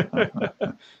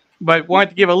you. But wanted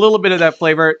to give a little bit of that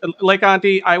flavor. Like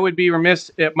Auntie, I would be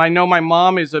remiss. I know my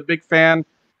mom is a big fan.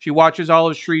 She watches all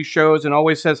of Sree's shows and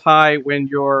always says hi when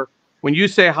you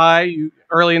say hi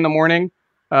early in the morning.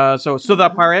 So Sudha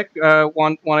Parekh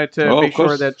wanted to make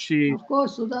sure that she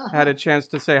had a chance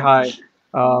to say hi.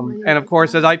 And of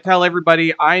course, as I tell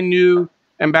everybody, I knew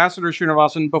Ambassador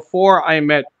Sreenivasan before I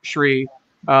met Sree.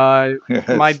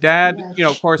 My dad,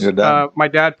 of course, my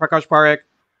dad Prakash Parekh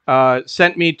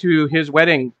sent me to his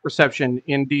wedding reception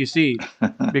in DC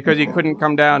because he couldn't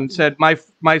come down. And said,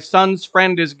 my son's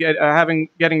friend is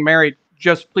getting married.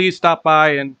 Just please stop by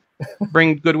and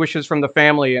bring good wishes from the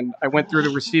family. And I went through the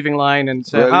receiving line and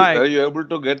said hi. Were you able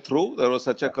to get through? There was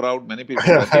such a crowd, many people.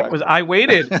 I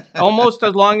waited almost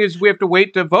as long as we have to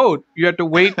wait to vote. You have to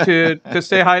wait to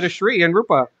say hi to Sree and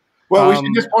Rupa. Well, we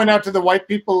should just point out to the white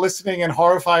people listening and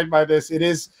horrified by this, it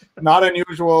is not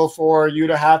unusual for you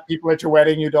to have people at your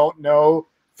wedding you don't know.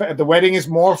 The wedding is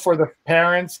more for the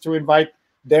parents to invite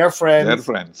their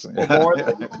friends.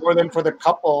 More than for the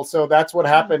couple. So that's what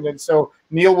happened. And so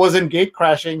Neil wasn't gate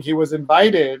crashing. He was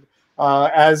invited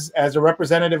as a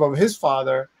representative of his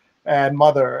father and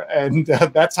mother. And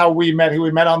that's how we met. We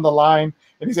met on the line.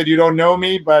 And he said, "You don't know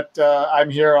me, but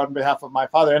I'm here on behalf of my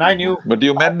father." And I knew. But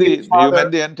you met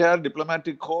the entire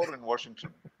diplomatic corps in Washington.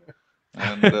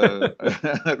 And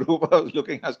Rupa was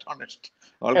looking astonished.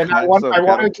 And I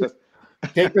wanted to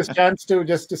take this chance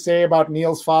to say about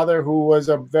Neil's father, who was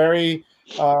a very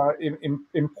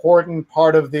important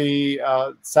part of the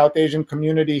South Asian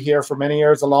community here for many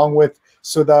years, along with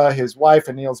Sudha, his wife,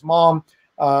 and Neil's mom.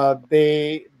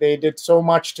 They did so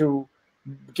much to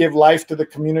give life to the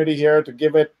community here, to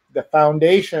give it the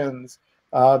foundations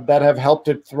that have helped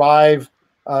it thrive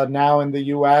now in the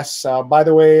U.S. By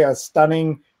the way, a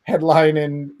stunning headline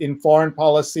in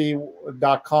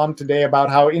foreignpolicy.com today about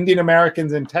how Indian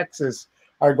Americans in Texas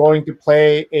are going to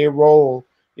play a role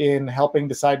in helping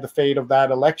decide the fate of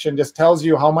that election. Just tells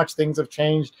you how much things have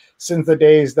changed since the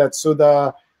days that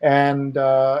Sudha and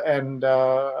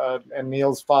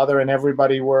Neil's father and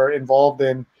everybody were involved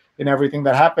in everything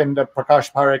that happened.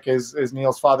 Prakash Parekh is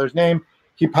Neil's father's name.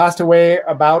 He passed away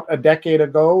about a decade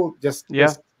ago, just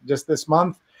this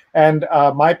month. And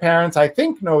my parents, I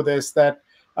think, know this, that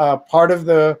part of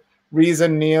the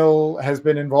reason Neil has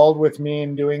been involved with me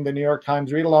in doing the New York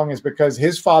Times read-along is because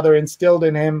his father instilled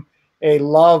in him a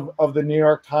love of the New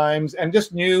York Times and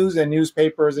just news and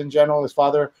newspapers in general. His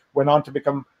father went on to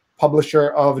become publisher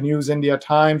of News India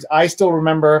Times. I still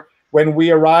remember when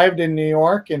we arrived in New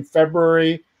York in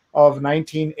February of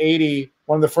 1980,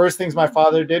 one of the first things my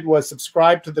father did was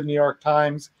subscribe to the New York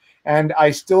Times. And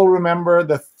I still remember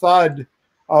the thud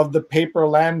of the paper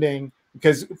landing,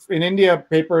 because in India,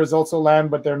 papers also land,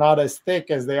 but they're not as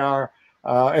thick as they are,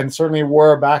 and certainly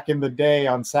were back in the day.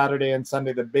 On Saturday and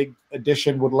Sunday, the big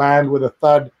edition would land with a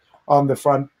thud on the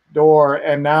front door.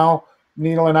 And now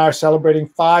Neil and I are celebrating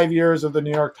 5 years of the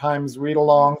New York Times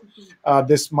read-along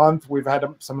this month. We've had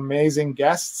some amazing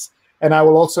guests. And I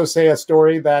will also say a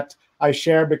story that I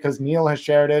share because Neil has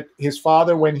shared it. His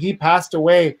father, when he passed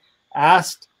away,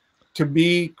 asked to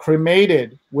be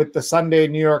cremated with the Sunday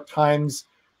New York Times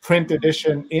print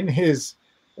edition in his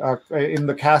in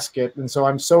the casket. And so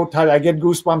I'm so tired. I get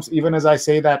goosebumps even as I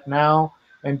say that now,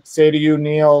 and say to you,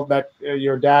 Neil, that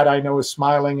your dad, I know, is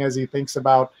smiling as he thinks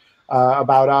about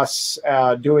us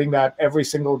doing that every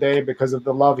single day because of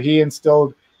the love he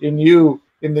instilled in you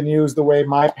in the news, the way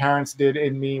my parents did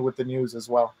in me with the news as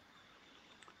well.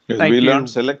 Yes, we learned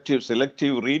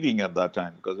selective reading at that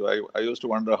time, because I used to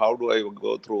wonder, how do I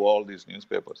go through all these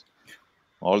newspapers,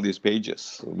 all these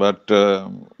pages? But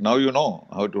now you know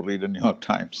how to read the New York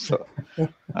Times. So.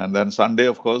 And then Sunday,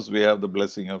 of course, we have the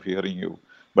blessing of hearing you.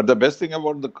 But the best thing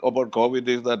about COVID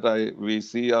is that we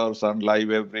see our son live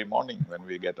every morning when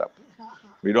we get up.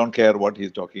 We don't care what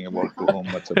he's talking about to whom,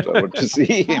 etc. But to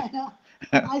see him.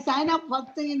 I sign up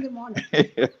first thing in the morning.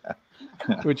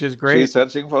 Which is great. She's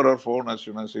searching for her phone as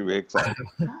soon as she wakes up.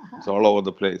 It's all over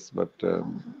the place. But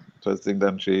first thing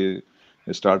then she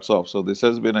starts off. So this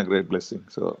has been a great blessing.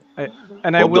 So I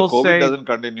will the COVID say doesn't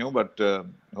continue, but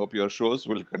hope your shows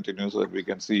will continue so that we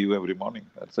can see you every morning.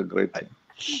 That's a great thing.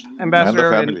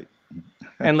 Ambassador and the family.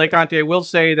 And Lake Auntie, I will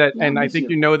say that, and I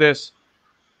think you know this,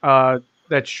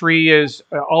 that Sree is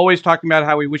always talking about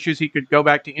how he wishes he could go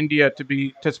back to India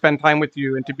to spend time with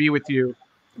you and to be with you.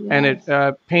 Yes. And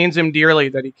it pains him dearly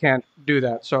that he can't do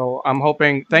that. So I'm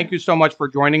hoping, thank you so much for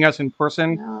joining us in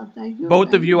person. No, thank you.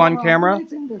 Both of you on camera.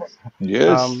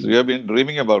 Yes, we have been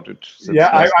dreaming about it.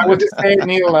 Yeah, I would just say,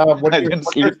 Neil, what you're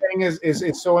saying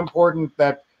is so important,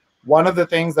 that one of the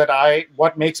things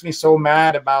what makes me so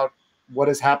mad about what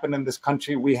has happened in this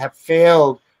country, we have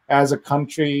failed as a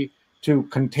country to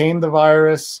contain the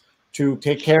virus, to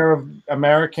take care of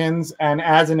Americans, and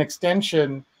as an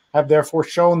extension, have therefore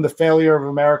shown the failure of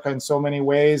America in so many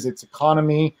ways, its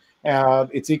economy,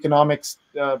 its economic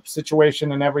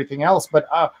situation, and everything else. But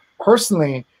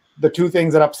personally, the two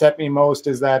things that upset me most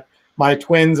is that my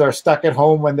twins are stuck at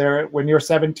home. When you're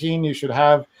 17, you should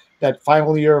have that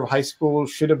final year of high school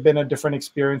should have been a different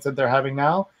experience that they're having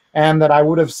now, and that I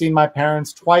would have seen my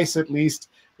parents twice at least.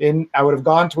 I would have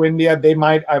gone to India.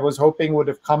 I was hoping would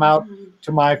have come out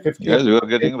to my 50th. Yes, we were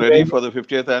getting ready for the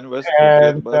 50th anniversary.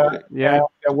 And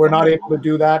we're not able to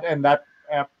do that, and that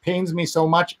pains me so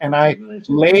much. And I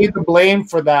lay the blame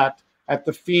for that at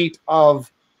the feet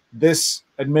of this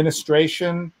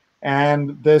administration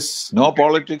and this. No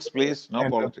politics, please. No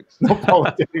politics. No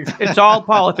politics. It's all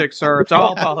politics, sir. It's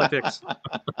all politics.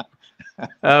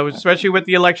 Especially with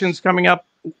the elections coming up,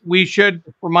 we should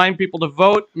remind people to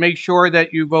vote. Make sure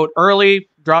that you vote early.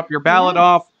 Drop your ballot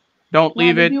off. Don't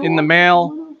leave it in the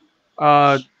mail.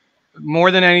 More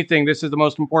than anything, this is the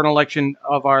most important election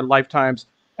of our lifetimes.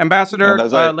 Ambassador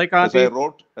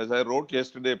Lekanti. As I wrote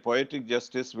yesterday, poetic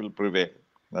justice will prevail.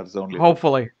 That's the only.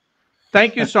 Hopefully.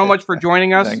 Thank you so much for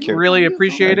joining us. Thank you. Really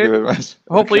appreciate it. Very much.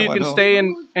 Hopefully you can stay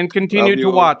and continue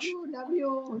to watch.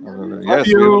 Yes,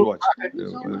 we will watch.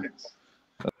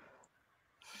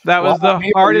 That was the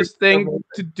hardest thing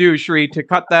to do, Sree, to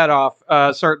cut that off,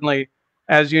 certainly,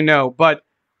 as you know. But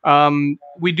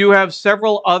we do have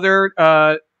several other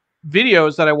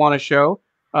videos that I want to show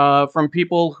from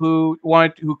people who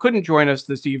couldn't join us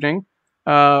this evening.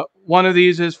 One of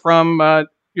these is from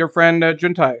your friend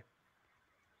Juntai.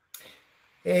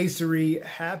 Hey, Sree,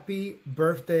 happy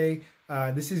birthday.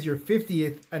 This is your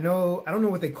 50th. I don't know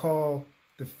what they call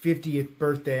the 50th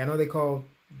birthday. I know they call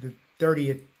the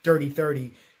 30th Dirty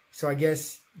 30. So I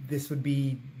guess this would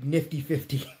be Nifty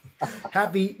 50.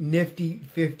 Happy Nifty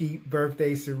 50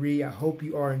 birthday, Sree. I hope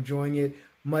you are enjoying it.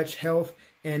 Much health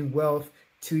and wealth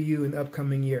to you in the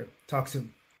upcoming year. Talk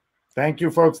soon. Thank you,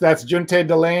 folks. That's Juntai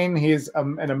Delane. He's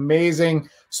an amazing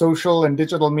social and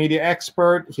digital media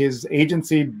expert. His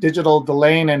agency, Digital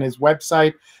Delane, and his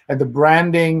website and the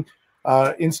branding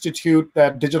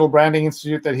digital branding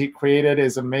institute that he created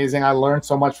is amazing. I learned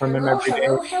so much from him every day.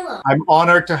 I'm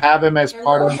honored to have him as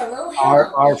part of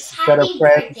our set of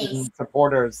friends and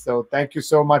supporters. So thank you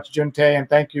so much, Juntai, and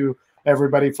thank you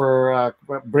everybody for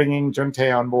bringing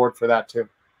Juntai on board for that too.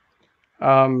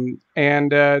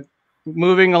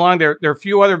 Moving along, there are a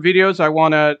few other videos I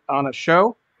want to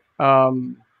show.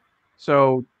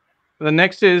 So the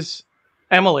next is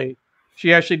Emily.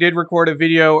 She actually did record a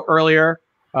video earlier.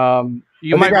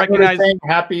 You might recognize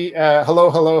happy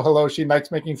hello. She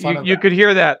likes making fun of you could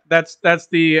hear that. That's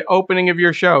the opening of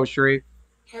your show, Sree.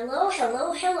 Hello.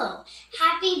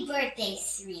 Happy birthday,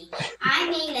 Sree. I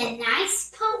made a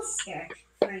nice poster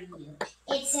for you.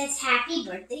 It says happy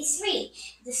birthday, Sree.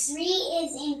 The Sree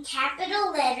is in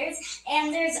capital letters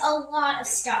and there's a lot of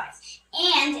stars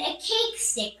and a cake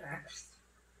sticker.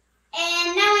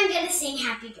 And now I'm going to sing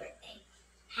happy birthday.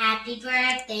 Happy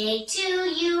birthday to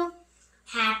you.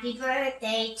 Happy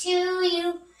birthday to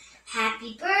you.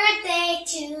 Happy birthday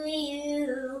to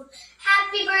you.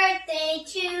 Happy birthday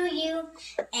to you.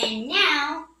 And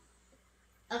now,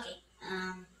 okay,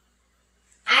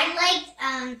 I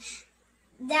like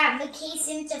that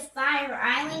vacation to Fire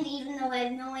Island, even though I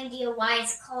have no idea why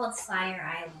it's called Fire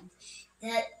Island.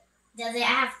 Does it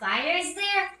have fires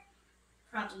there?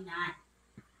 Probably not.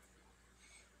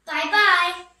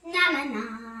 Bye-bye.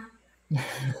 Na.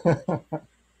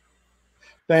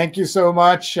 Thank you so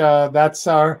much. That's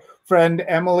our friend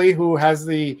Emily, who has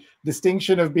the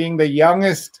distinction of being the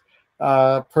youngest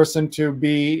person to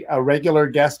be a regular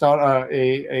guest on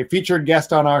a featured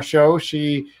guest on our show.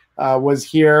 She was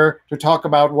here to talk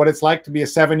about what it's like to be a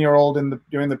 7-year-old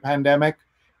during the pandemic.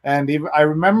 And I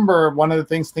remember one of the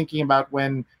things thinking about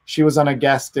when she was on a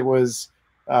guest, it was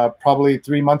probably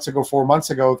 4 months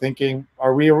ago, thinking,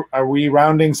 are we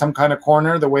rounding some kind of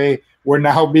corner the way we're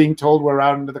now being told we're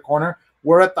rounding the corner?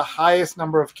 We're at the highest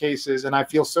number of cases, and I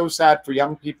feel so sad for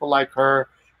young people like her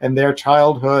and their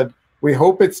childhood. We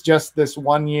hope it's just this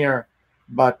 1 year,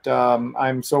 but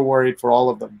I'm so worried for all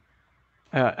of them.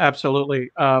 Absolutely.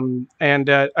 And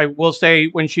I will say,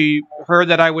 when she heard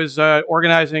that I was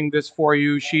organizing this for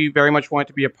you, she very much wanted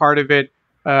to be a part of it,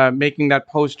 making that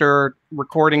poster,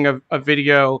 recording a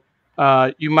video.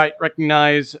 You might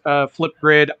recognize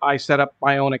Flipgrid. I set up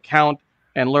my own account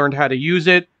and learned how to use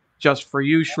it just for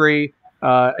you, Sree.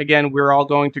 Again, we're all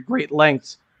going to great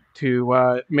lengths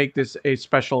to make this a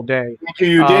special day. Thank you.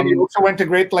 You did. You also went to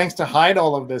great lengths to hide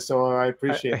all of this, so I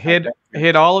appreciate it.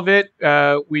 Hid all of it.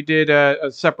 We did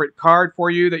a separate card for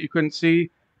you that you couldn't see.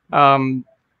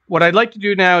 What I'd like to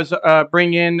do now is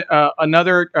bring in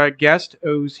another guest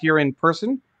who's here in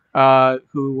person,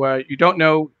 who you don't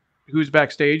know who's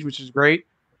backstage, which is great.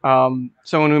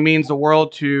 Someone who means the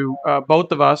world to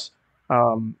both of us,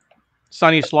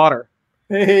 Sunny Slaughter.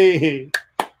 Hey.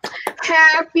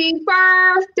 Happy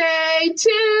birthday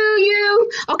to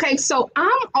you. Okay, so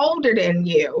I'm older than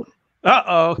you.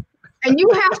 Uh-oh. And you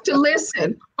have to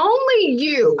listen. Only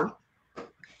you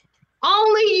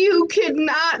could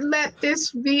not let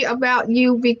this be about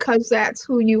you, because that's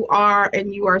who you are,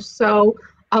 and you are so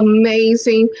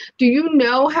amazing. Do you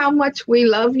know how much we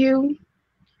love you?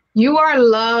 You are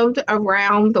loved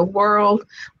around the world.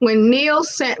 When Neil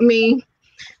sent me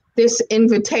this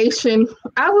invitation,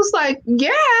 I was like, yeah.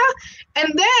 And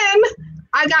then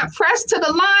I got pressed to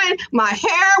the line. My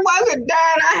hair wasn't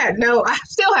done. I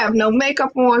still have no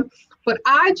makeup on. But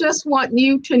I just want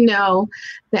you to know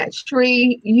that,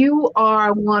 Sree, you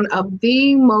are one of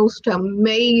the most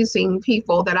amazing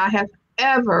people that I have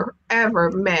ever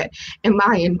met in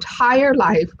my entire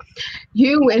life.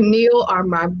 You and Neil are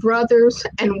my brothers,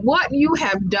 and what you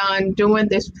have done during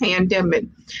this pandemic,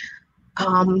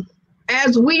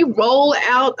 as we roll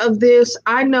out of this,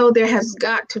 I know there has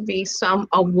got to be some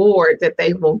award that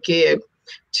they will give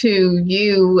to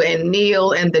you and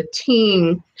Neil and the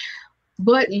team.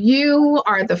 But you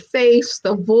are the face,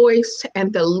 the voice,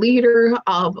 and the leader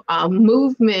of a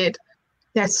movement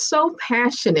that's so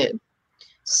passionate,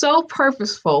 so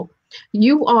purposeful.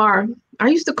 You are, I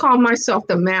used to call myself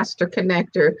the master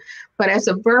connector, but as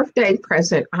a birthday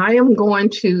present, I am going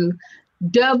to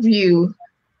dub you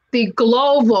the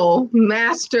global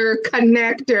master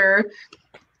connector.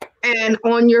 And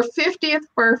on your 50th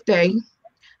birthday,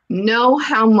 know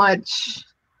how much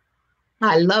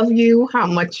I love you, how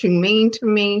much you mean to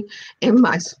me in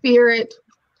my spirit.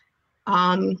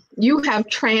 You have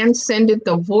transcended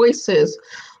the voices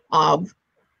of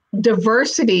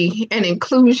diversity and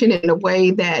inclusion in a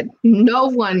way that no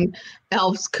one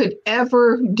else could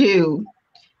ever do.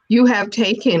 You have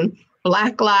taken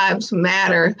Black Lives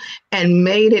Matter and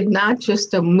made it not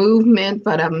just a movement,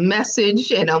 but a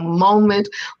message in a moment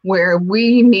where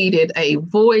we needed a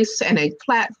voice and a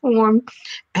platform.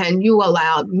 And you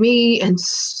allowed me and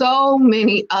so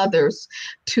many others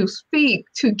to speak,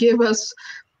 to give us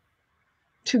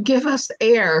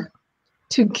air,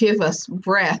 to give us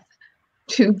breath,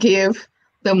 to give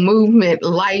the movement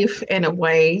life in a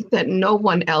way that no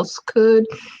one else could.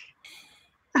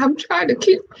 I'm trying to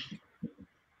keep.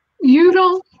 You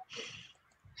don't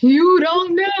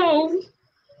know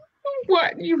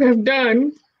what you have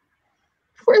done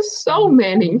for so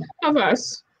many of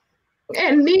us.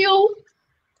 And Neil,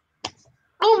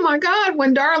 oh my God,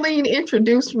 when Darlene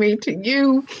introduced me to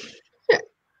you,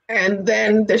 and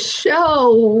then the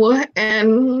show,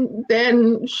 and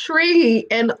then Sree,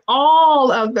 and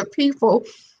all of the people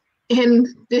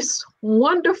in this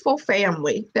wonderful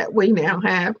family that we now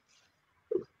have.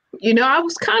 You know, I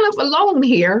was kind of alone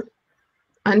here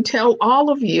until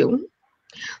all of you.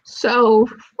 So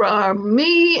for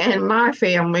me and my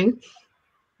family,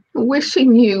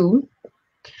 wishing you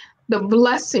the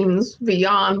blessings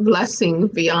beyond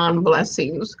blessings beyond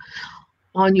blessings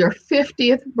on your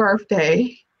 50th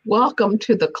birthday. Welcome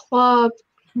to the club.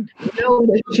 Know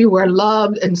that you are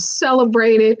loved and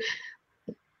celebrated.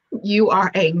 You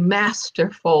are a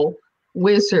masterful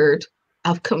wizard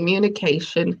of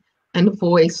communication and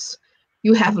voice.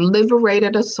 You have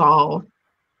liberated us all.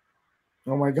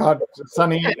 Oh my God,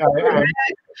 Sunny.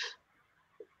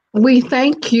 We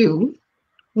thank you.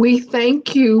 We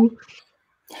thank you.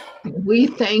 We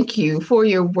thank you for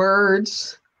your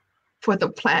words, for the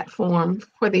platform,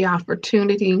 for the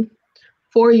opportunity,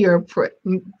 for your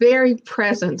very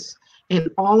presence in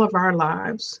all of our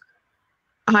lives.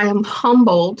 I am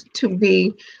humbled to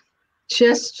be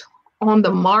just on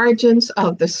the margins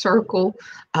of the circle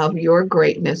of your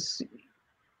greatness.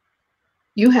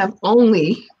 You have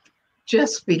only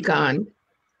just begun.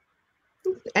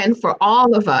 And for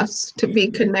all of us to be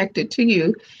connected to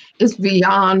you is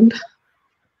beyond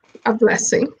a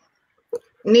blessing.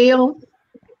 Neil,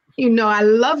 you know I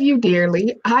love you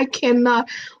dearly. I cannot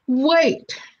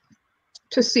wait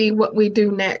to see what we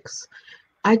do next.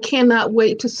 I cannot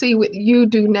wait to see what you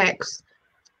do next.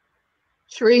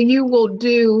 Sree, you will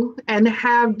do and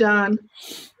have done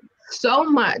so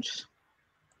much.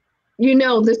 You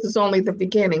know, this is only the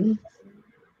beginning.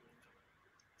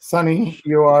 Sonny,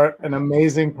 you are an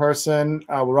amazing person.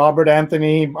 Robert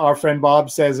Anthony, our friend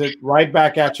Bob, says it right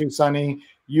back at you, Sonny.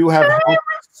 You have helped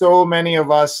so many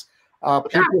of us.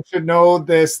 People should know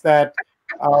this, that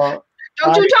don't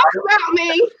you talk about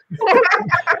me.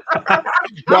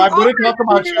 No, I'm going to talk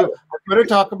about you. I'm going to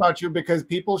talk about you because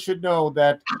people should know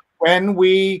that when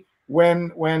it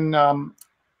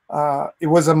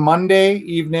was a Monday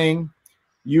evening,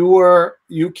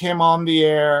 you came on the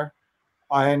air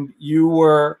and you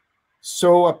were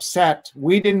so upset.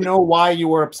 We didn't know why you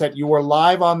were upset. You were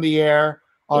live on the air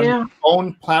on your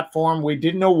own platform. We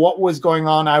didn't know what was going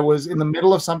on. I was in the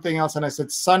middle of something else and I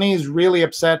said, Sonny's really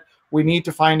upset. We need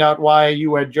to find out why.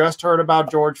 You had just heard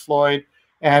about George Floyd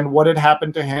and what had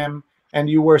happened to him. And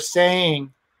you were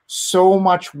saying so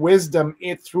much wisdom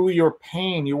through your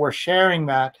pain. You were sharing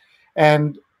that.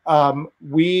 And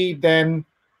we then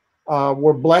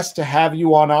we're blessed to have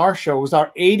you on our show. It was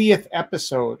our 80th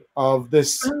episode of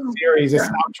this series. It's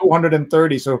now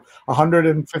 230, so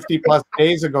 150 plus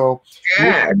days ago. You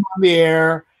came on the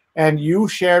air and you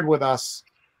shared with us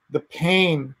the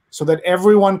pain so that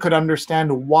everyone could understand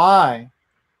why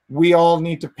we all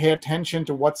need to pay attention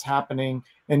to what's happening.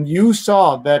 And you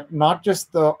saw that not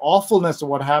just the awfulness of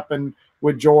what happened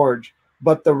with George,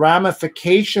 but the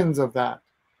ramifications of that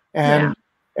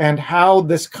and how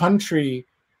this country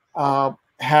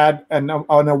had an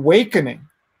awakening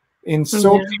in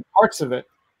so many parts of it.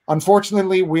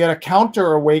 Unfortunately, we had a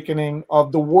counter awakening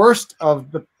of the worst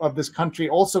of this country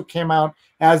also came out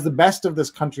as the best of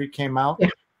this country came out.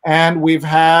 And we've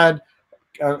had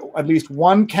at least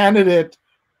one candidate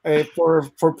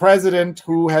for president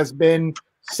who has been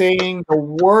saying the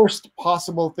worst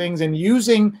possible things and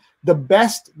using the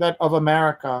best of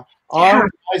America are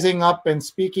rising up and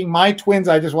speaking. My twins,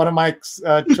 one of my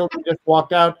children just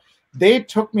walked out. They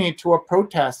took me to a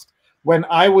protest when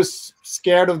I was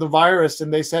scared of the virus,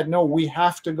 and they said, no, we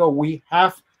have to go. We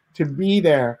have to be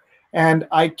there. And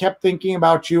I kept thinking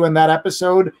about you in that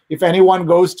episode. If anyone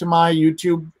goes to my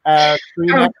YouTube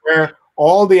screen where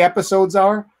all the episodes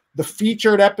are, the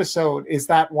featured episode is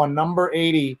that one, number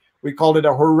 80. We called it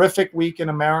A Horrific Week in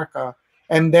America.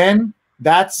 And then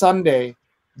that Sunday,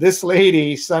 this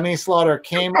lady, Sunny Slaughter,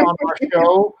 came on our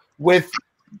show with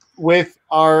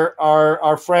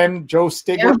our friend Joe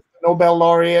Stiglitz, Nobel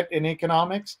laureate in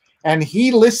economics, and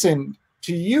he listened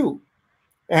to you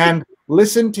and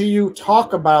listened to you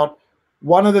talk about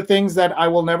one of the things that I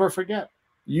will never forget.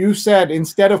 You said,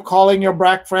 instead of calling your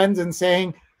black friends and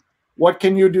saying, what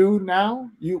can you do now?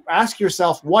 You ask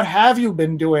yourself, what have you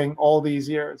been doing all these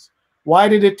years? Why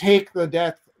did it take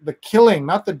the killing,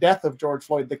 not the death of George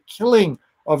Floyd, the killing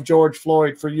of George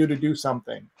Floyd for you to do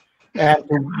something and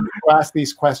to ask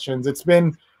these questions? It's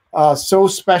been so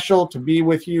special to be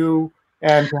with you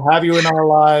and to have you in our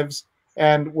lives.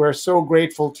 And we're so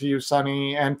grateful to you,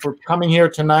 Sonny, and for coming here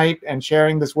tonight and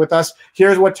sharing this with us.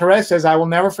 Here's what Therese says. I will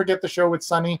never forget the show with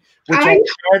Sonny, which I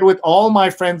shared with all my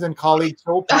friends and colleagues.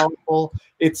 So powerful.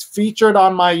 It's featured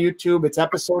on my YouTube. It's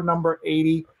episode number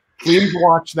 80. Please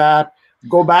watch that.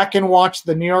 Go back and watch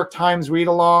the New York Times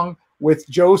read-along with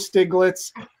Joe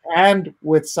Stiglitz and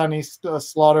with Sunny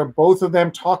Slaughter, both of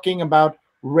them talking about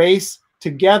race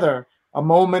together, a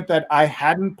moment that I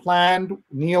hadn't planned.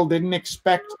 Neil didn't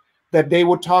expect that they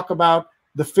would talk about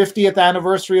the 50th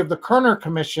anniversary of the Kerner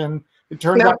Commission. It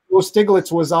turned out Joe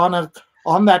Stiglitz was on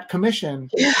that commission.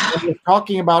 And was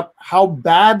talking about how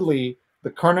badly the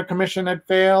Kerner Commission had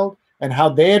failed and how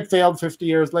they had failed 50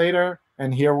 years later.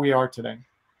 And here we are today.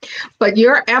 But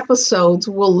your episodes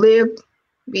will live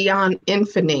beyond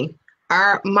infamy.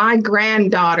 My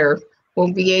granddaughter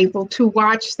will be able to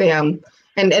watch them.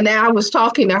 And I was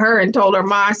talking to her and told her,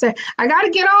 Ma, I said, I got to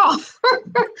get off.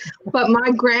 But my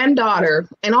granddaughter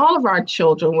and all of our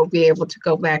children will be able to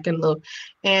go back and look.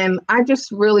 And I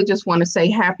just really just want to say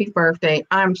happy birthday.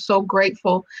 I'm so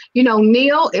grateful. You know,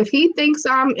 Neil, if he thinks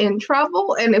I'm in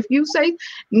trouble, and if you say,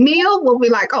 Neil will be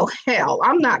like, oh, hell,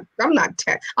 I'm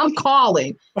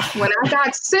calling. When I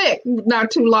got sick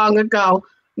not too long ago,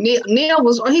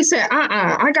 Neil he said,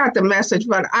 I got the message,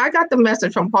 but I got the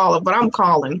message from Paula, but I'm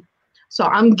calling. So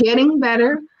I'm getting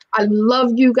better. I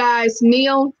love you guys.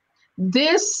 Neil,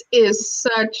 this is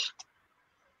such,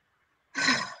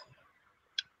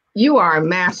 you are a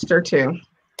master too.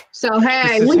 So,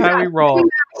 hey, this is how we roll.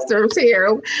 Masters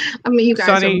here. I mean, you guys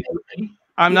Sonny, are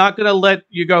I'm not going to let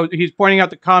you go. He's pointing out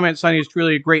the comment. Sonny is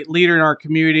truly a great leader in our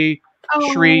community.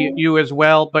 Sree, you as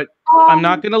well. But I'm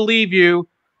not going to leave you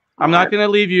I'm not going to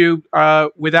leave you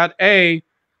without A.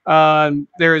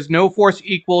 There is no force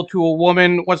equal to a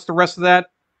woman. What's the rest of that?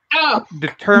 Oh,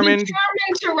 determined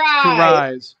to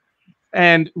rise.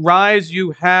 And Rise,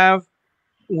 you have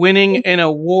winning an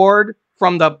award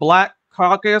from the Black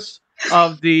Caucus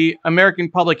of the American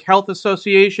Public Health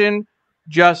Association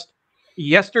just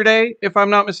yesterday, if I'm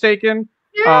not mistaken.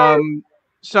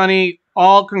 Sonny,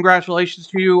 all congratulations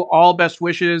to you. All best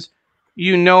wishes.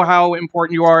 You know how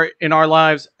important you are in our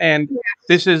lives. And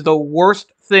this is the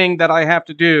worst thing that I have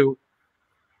to do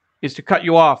is to cut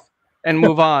you off and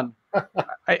move on.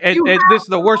 This is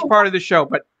the worst part of the show,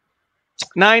 but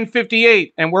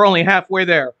 9:58 and we're only halfway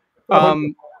there.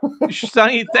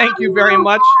 Sonny, thank you very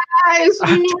much. Guys,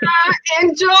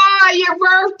 enjoy your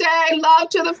birthday. Love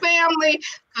to the family.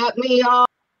 Cut me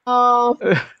off.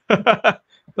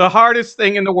 The hardest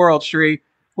thing in the world, Sree.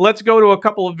 Let's go to a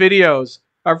couple of videos.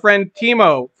 Our friend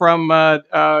Timo from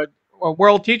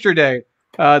World Teacher Day,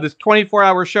 this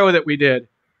 24-hour show that we did,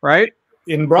 right?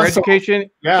 In Brussels. For Education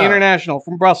International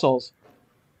from Brussels.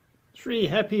 Sree,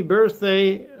 happy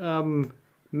birthday.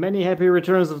 Many happy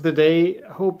returns of the day.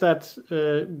 Hope that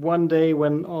one day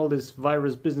when all this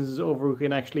virus business is over, we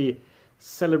can actually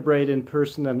celebrate in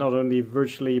person and not only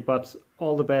virtually, but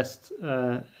all the best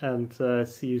and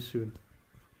see you soon.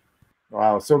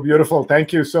 Wow, so beautiful.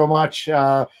 Thank you so much.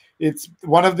 It's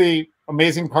one of the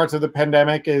amazing parts of the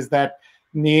pandemic is that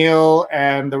Neil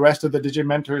and the rest of the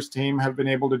Digimentors team have been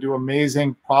able to do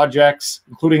amazing projects,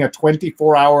 including a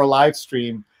 24-hour live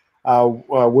stream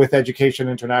with Education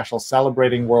International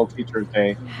celebrating World Teachers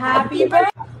Day. Happy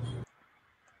birthday!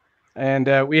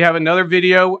 And we have another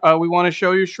video we want to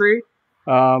show you, Sree.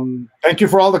 Thank you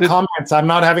for all the comments. I'm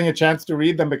not having a chance to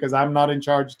read them because I'm not in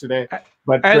charge today.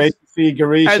 But great to see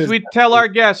Garish. As we tell our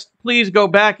guests, please go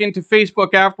back into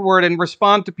Facebook afterward and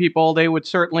respond to people. They would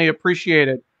certainly appreciate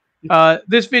it.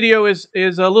 This video is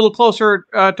a little closer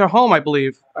to home, I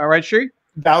believe. All right, Sree?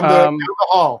 Down the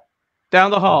hall. Down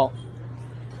the hall.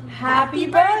 Happy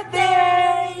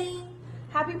birthday!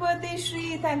 Happy birthday,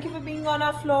 Sree. Thank you for being on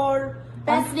our floor.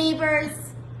 Best neighbors.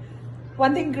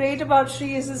 One thing great about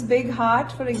Sree is his big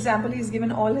heart. For example, he's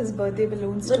given all his birthday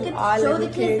balloons to our show little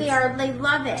the kids. They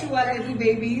love it. To our little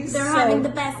babies. They're having the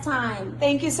best time.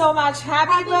 Thank you so much.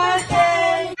 Happy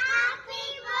birthday!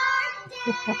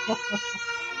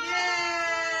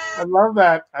 I love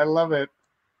that. I love it.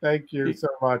 Thank you so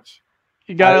much.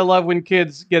 You gotta love when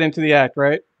kids get into the act,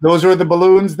 right? Those were the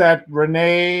balloons that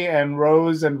Renee and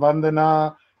Rose and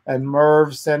Vandana and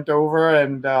Merv sent over,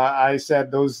 and I said,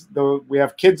 those we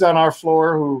have kids on our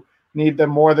floor who need them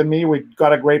more than me. We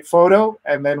got a great photo,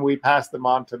 and then we passed them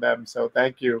on to them. So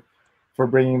thank you for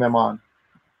bringing them on.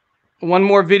 One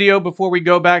more video before we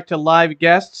go back to live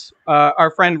guests.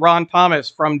 Our friend Ron Thomas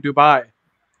from Dubai.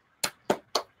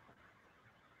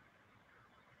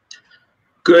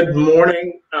 Good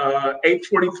morning,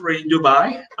 8:43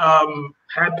 Dubai.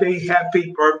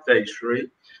 Happy birthday, Sree.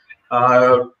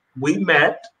 We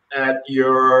met at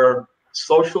your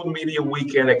social media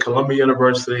weekend at Columbia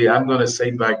University. I'm going to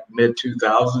say back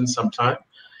mid-2000 sometime.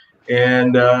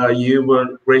 And you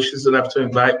were gracious enough to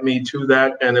invite me to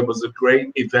that. And it was a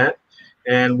great event.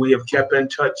 And we have kept in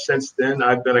touch since then.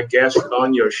 I've been a guest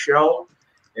on your show.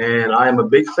 And I am a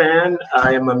big fan.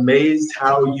 I am amazed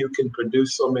how you can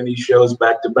produce so many shows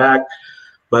back to back.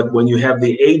 But when you have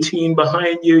the A team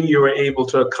behind you, you are able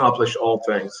to accomplish all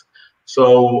things.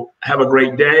 So have a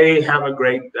great day, have a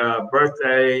great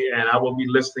birthday, and I will be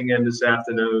listening in this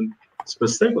afternoon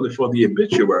specifically for the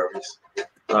obituaries.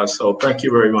 So thank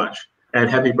you very much, and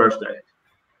happy birthday.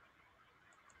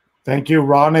 Thank you.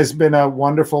 Ron has been a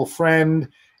wonderful friend,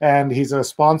 and he's a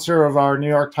sponsor of our New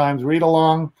York Times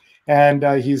read-along, and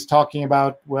he's talking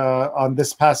about, on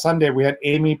this past Sunday, we had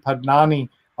Amy Padnani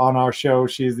on our show.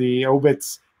 She's the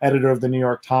obits editor of the New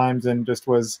York Times, and just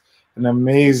was an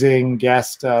amazing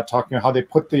guest talking about how they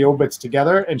put the obits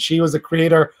together. And she was the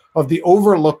creator of the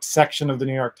Overlooked section of the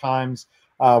New York Times,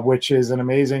 which is an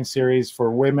amazing series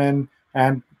for women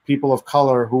and people of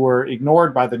color who were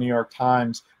ignored by the New York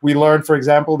Times. We learned, for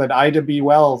example, that Ida B.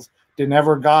 Wells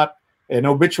never got an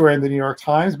obituary in the New York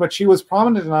Times, but she was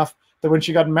prominent enough that when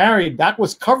she got married, that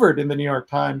was covered in the New York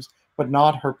Times, but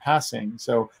not her passing.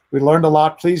 So we learned a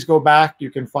lot. Please go back.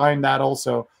 You can find that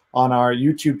also on our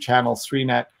YouTube channel,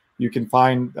 SreeNet. You can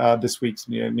find this week's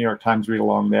New York Times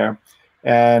read-along there.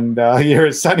 And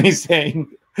here's Sonny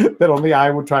saying that only I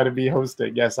would try to be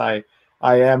hosting. Yes, I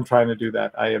am trying to do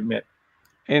that, I admit.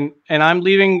 And I'm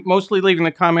mostly leaving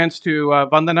the comments to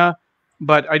Vandana,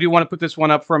 but I do want to put this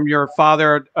one up from your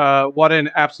father. What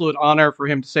an absolute honor for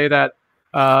him to say that.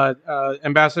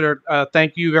 Ambassador,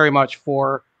 thank you very much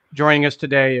for joining us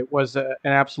today. It was an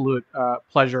absolute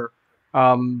pleasure.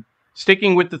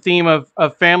 Sticking with the theme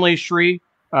of family, Sree,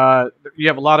 you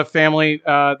have a lot of family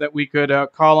that we could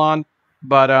call on.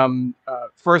 But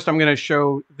first, I'm going to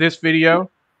show this video.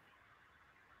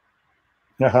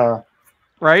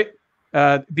 Right,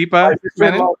 Deepa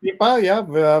Menon? Deepa,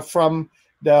 yeah,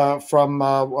 from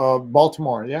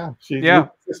Baltimore. Yeah, she's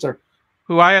your sister,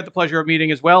 who I had the pleasure of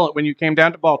meeting as well when you came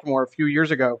down to Baltimore a few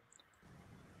years ago.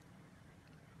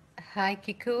 Hi,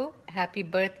 Kiku. Happy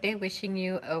birthday. Wishing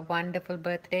you a wonderful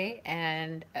birthday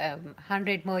and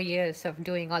 100 more years of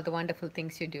doing all the wonderful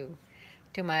things you do.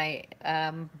 To my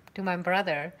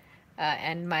brother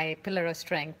and my pillar of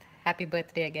strength, happy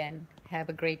birthday again. Have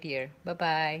a great year.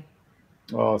 Bye-bye.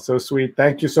 Oh, so sweet.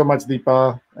 Thank you so much,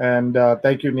 Deepa. And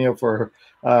thank you, Neil, for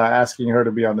asking her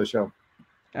to be on the show.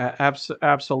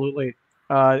 Absolutely.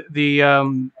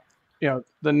 The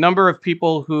number of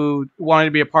people who wanted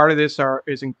to be a part of this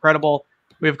is incredible.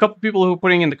 We have a couple people who are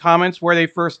putting in the comments where they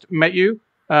first met you.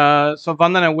 So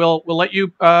Vandana, we'll let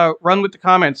you run with the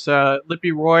comments.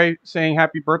 Lippy Roy saying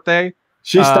happy birthday.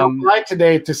 She stopped by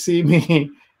today to see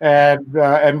me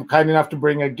and kind enough to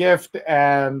bring a gift.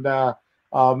 And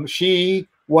she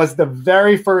was the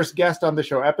very first guest on the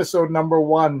show, episode number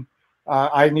 1.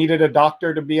 I needed a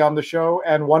doctor to be on the show.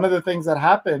 And one of the things that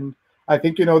happened, I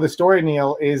think you know the story,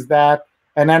 Neil, is that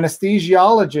an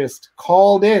anesthesiologist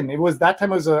called in. It was that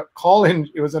time it was a call-in.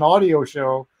 It was an audio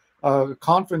show, a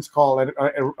conference call. And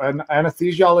an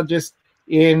anesthesiologist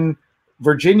in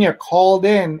Virginia called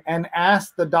in and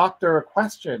asked the doctor a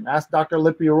question, asked Dr.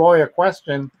 Lippy Roy a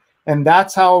question. And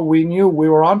that's how we knew we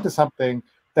were onto something,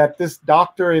 that this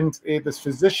doctor, this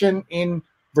physician in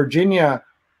Virginia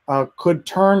could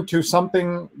turn to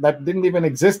something that didn't even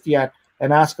exist yet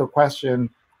and ask a question.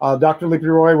 Dr. Lippy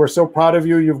Roy, we're so proud of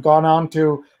you. You've gone on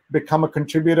to become a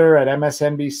contributor at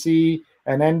MSNBC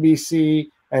and NBC,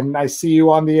 and I see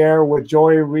you on the air with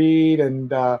Joy Reid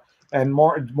and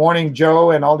Morning Joe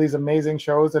and all these amazing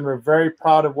shows, and we're very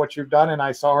proud of what you've done, and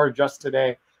I saw her just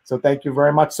today. So thank you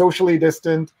very much. Socially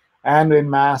distant and in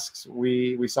masks,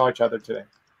 we saw each other today.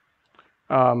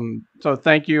 So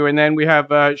thank you. And then we have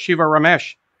Shiva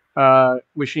Ramesh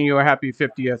wishing you a happy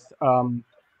 50th.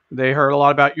 They heard a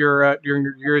lot about your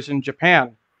years in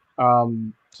Japan.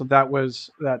 So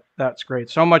that's great.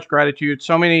 So much gratitude.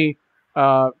 So many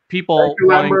people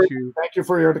wanting to. Thank you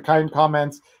for your kind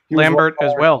comments. Lambert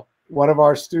as well. One of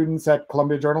our students at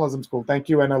Columbia Journalism School. Thank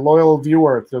you, and a loyal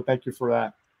viewer. So thank you for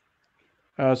that.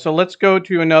 So let's go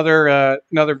to another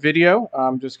video.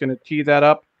 I'm just going to tee that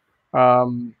up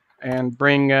and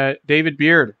bring David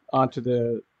Beard onto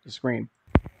the screen.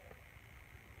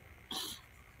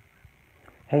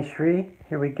 Hey Sree,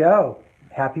 here we go.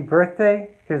 Happy birthday.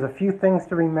 Here's a few things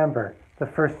to remember the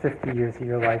first 50 years of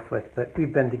your life that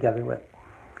we've been together with.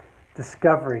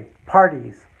 Discovery,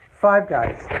 parties, Five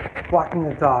Guys, walking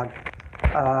the dog.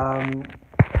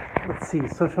 Let's see,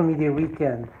 social media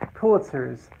weekend,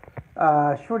 Pulitzers,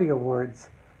 Shorty Awards,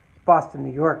 Boston,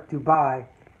 New York, Dubai,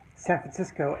 San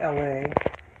Francisco, LA.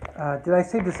 Did I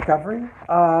say Discovery?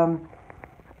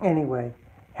 Anyway,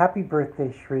 happy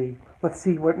birthday, Sree. Let's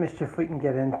see what mischief we can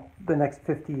get in the next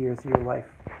 50 years of your life.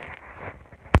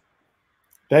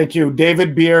 Thank you.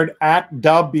 David Beard at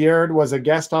 @Beard was a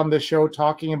guest on the show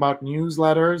talking about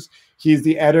newsletters. He's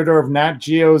the editor of Nat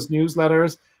Geo's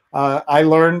newsletters. I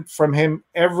learn from him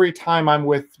every time I'm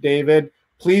with David.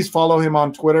 Please follow him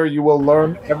on Twitter. You will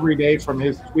learn every day from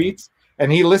his tweets.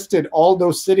 And he listed all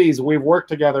those cities we've worked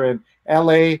together in: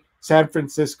 LA, San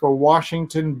Francisco,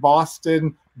 Washington,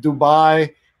 Boston,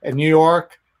 Dubai, and New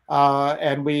York.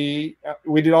 And we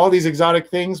did all these exotic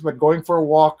things, but going for a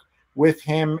walk with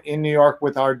him in New York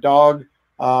with our dog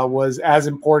was as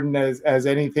important as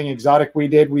anything exotic we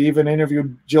did. We even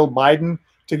interviewed Jill Biden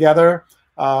together.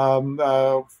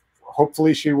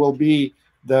 Hopefully she will be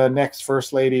the next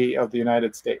First Lady of the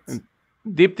United States.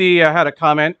 Deepti had a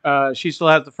comment. She still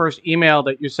has the first email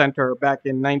that you sent her back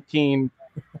in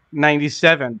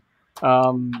 1997.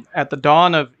 At the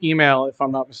dawn of email, if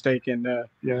I'm not mistaken. And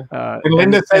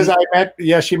Linda says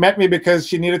she met me because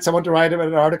she needed someone to write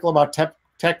an article about tech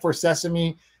for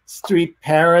Sesame Street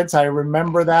parents. I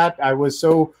remember that. I was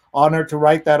so honored to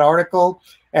write that article.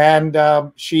 And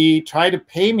she tried to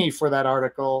pay me for that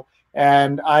article,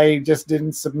 and I just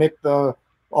didn't submit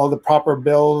all the proper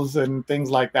bills and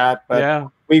things like that. But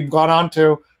we've gone on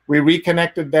we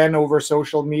reconnected then over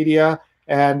social media.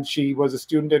 And she was a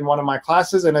student in one of my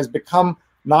classes and has become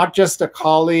not just a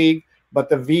colleague, but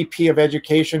the VP of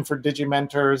Education for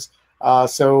Digimentors.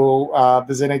 So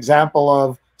there's an example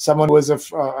of someone who was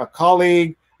a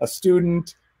colleague, a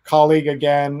student, colleague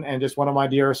again, and just one of my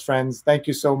dearest friends. Thank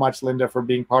you so much, Linda, for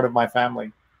being part of my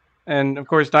family. And of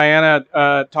course, Diana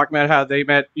talking about how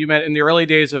you met in the early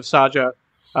days of Saja.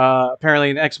 Apparently,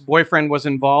 an ex-boyfriend was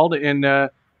involved in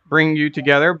bringing you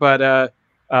together, but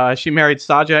she married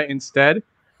Saja instead.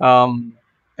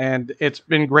 And it's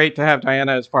been great to have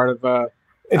Diana as part of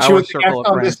and she our was a guest circle of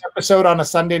on friends. this episode on a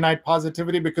Sunday Night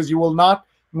Positivity, because you will not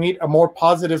meet a more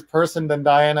positive person than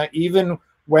Diana, even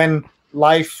when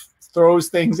life throws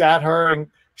things at her, and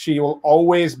she will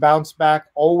always bounce back,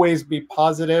 always be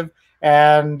positive.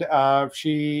 And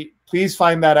please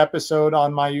find that episode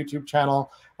on my YouTube channel.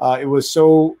 It was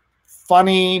so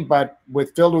funny, but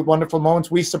filled with wonderful moments.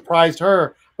 We surprised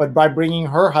her, but by bringing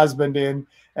her husband in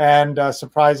and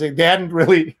surprising, they hadn't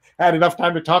really had enough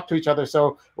time to talk to each other.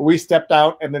 So we stepped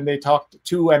out, and then they talked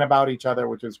to and about each other,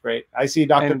 which was great. I see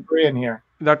Dr. Kurian here.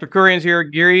 Dr. Kurian's here.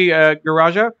 Giri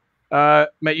Garaja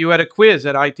met you at a quiz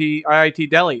at IIT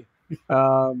Delhi,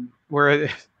 where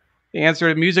they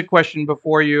answered a music question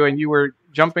before you, and you were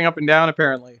jumping up and down,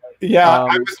 apparently. Yeah,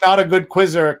 I was not a good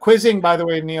quizzer. Quizzing, by the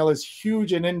way, Neil, is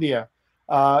huge in India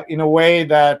in a way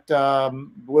that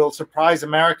will surprise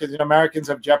Americans. You know, Americans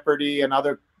have Jeopardy and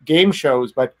other game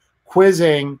shows, but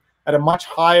quizzing at a much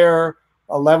higher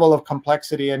level of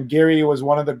complexity. And Giri was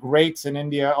one of the greats in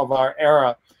India of our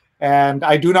era. And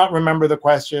I do not remember the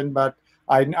question, but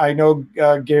I know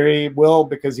Giri will,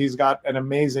 because he's got an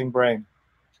amazing brain.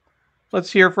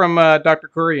 Let's hear from Dr.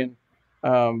 Kurian.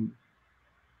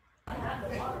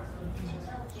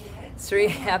 Sree,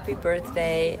 happy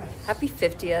birthday, happy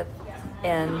 50th,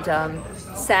 and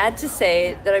sad to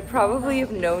say that I probably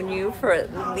have known you for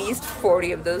at least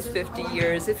 40 of those 50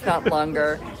 years, if not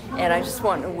longer, and I just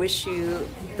want to wish you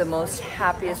the most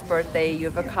happiest birthday. You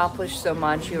have accomplished so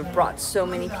much, you have brought so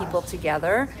many people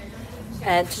together,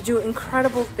 and to do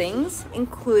incredible things,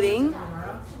 including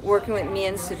working with me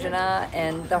and Sujana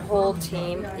and the whole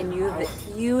team, and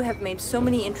you have made so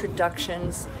many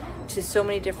introductions to so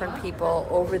many different people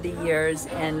over the years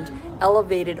and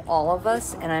elevated all of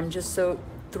us, and I'm just so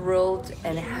thrilled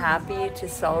and happy to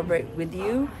celebrate with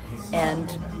you, and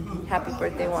happy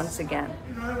birthday once again.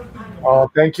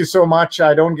 Oh, thank you so much.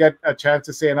 I don't get a chance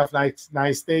to say enough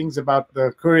nice things about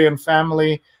the Kurian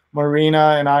family.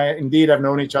 Marina and I indeed have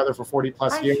known each other for 40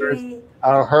 plus years.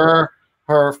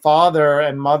 Her father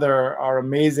and mother are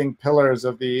amazing pillars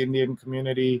of the Indian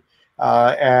community,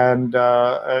 and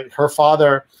her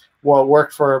father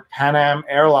worked for Pan Am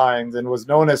Airlines and was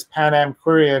known as Pan Am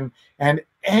Kurian, and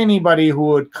anybody who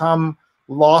would come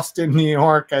lost in New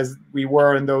York, as we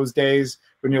were in those days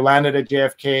when you landed at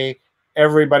JFK,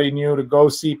 everybody knew to go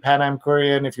see Pan Am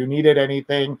Kurian if you needed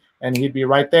anything, and he'd be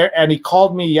right there. And he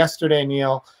called me yesterday,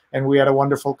 Neil, and we had a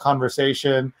wonderful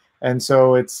conversation. And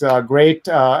so it's great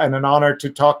and an honor to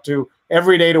talk to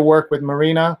every day to work with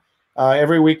Marina,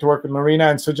 every week to work with Marina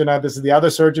and Sujana. This is the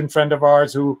other surgeon friend of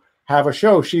ours who have a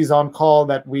show, She's on Call,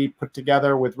 that we put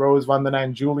together with Rose, Vandana,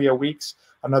 and Julia Weeks,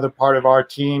 another part of our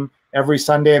team, every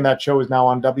Sunday. And that show is now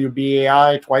on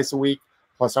WBAI twice a week,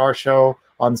 plus our show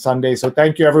on Sunday. So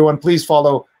thank you, everyone. Please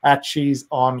follow at She's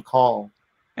on Call.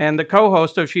 And the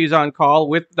co-host of She's on Call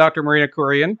with Dr. Marina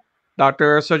Kurian,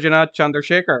 Dr. Sujana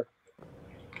Chandrasekhar.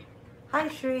 Hi,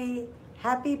 Sree.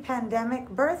 Happy pandemic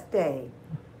birthday.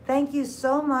 Thank you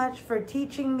so much for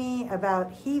teaching me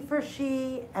about he for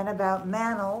she and about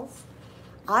Manels.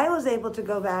 I was able to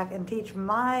go back and teach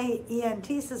my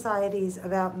ENT societies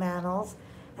about Manels,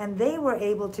 and they were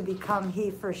able to become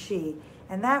he for she.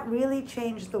 And that really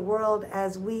changed the world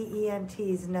as we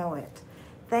ENTs know it.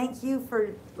 Thank you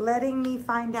for letting me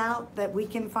find out that we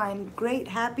can find great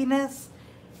happiness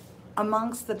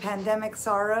amongst the pandemic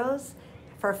sorrows,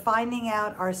 for finding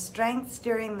out our strengths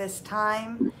during this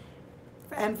time,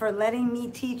 and for letting me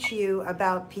teach you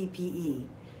about PPE.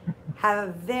 Have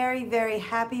a very, very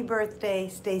happy birthday.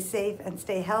 Stay safe and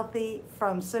stay healthy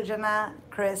from Sujana,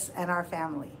 Chris, and our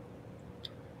family.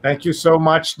 Thank you so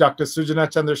much, Dr. Sujana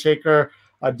Chandrasekhar,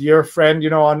 a dear friend. You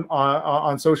know,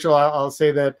 on social, I'll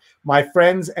say that my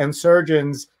friends and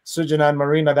surgeons, Sujana and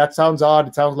Marina, that sounds odd.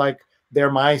 It sounds like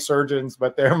they're my surgeons,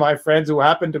 but they're my friends who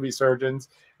happen to be surgeons.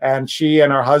 And she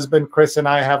and her husband, Chris, and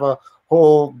I have a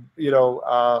whole,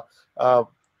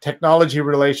 technology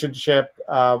relationship,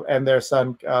 and their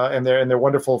son, and their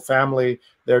wonderful family,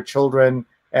 their children.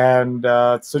 And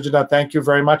Sujana, thank you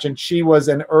very much. And she was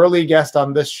an early guest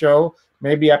on this show,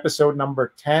 maybe episode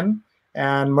number 10.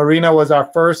 And Marina was our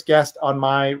first guest on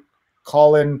my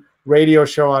call-in radio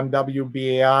show on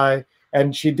WBAI.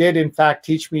 And she did, in fact,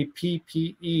 teach me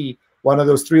PPE, one of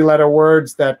those three-letter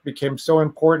words that became so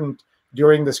important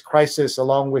during this crisis,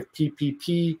 along with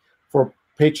PPP for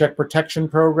Paycheck Protection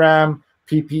Program,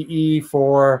 PPE,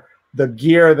 for the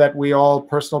gear that we all,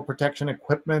 personal protection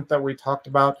equipment that we talked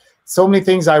about. So many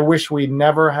things I wish we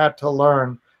never had to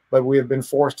learn, but we have been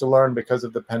forced to learn because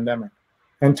of the pandemic.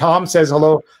 And Tom says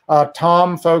hello.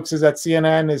 Tom, folks, is at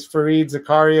CNN, is Fareed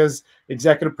Zakaria's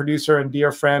executive producer and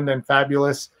dear friend and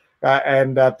fabulous.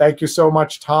 Thank you so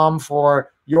much, Tom,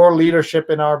 for your leadership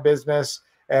in our business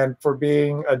and for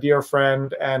being a dear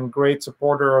friend and great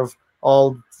supporter of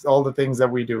all the things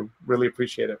that we do. Really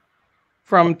appreciate it.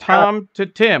 From Tom to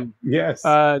Tim. Yes.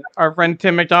 Our friend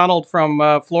Tim McDonald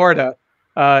from Florida.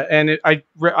 I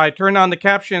turned on the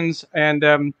captions,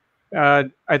 and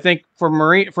I think for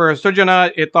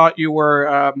Sujana, it thought you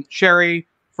were Sherry.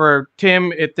 For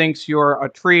Tim, it thinks you're a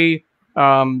tree.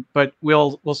 But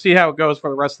we'll see how it goes for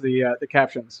the rest of the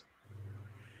captions.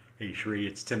 Hey Sree,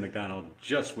 it's Tim McDonald.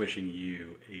 Just wishing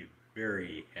you a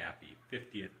very happy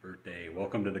 50th birthday.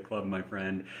 Welcome to the club, my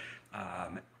friend.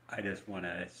 I just want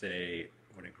to say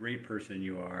what a great person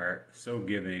you are. So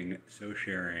giving, so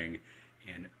sharing,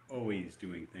 and always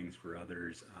doing things for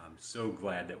others. I'm so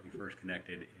glad that we first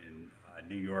connected in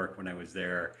New York when I was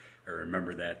there. I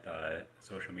remember that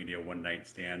social media one night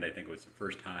stand. I think it was the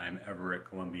first time ever at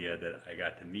Columbia that I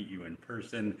got to meet you in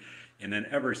person. And then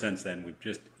ever since then,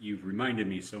 you've reminded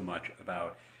me so much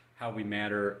about how we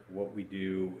matter, what we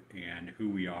do, and who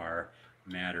we are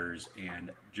matters.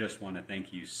 And just want to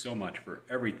thank you so much for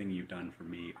everything you've done for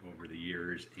me over the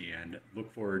years, and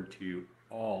look forward to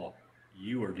all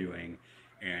you are doing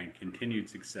and continued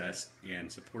success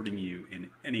and supporting you in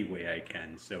any way I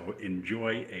can. So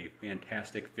enjoy a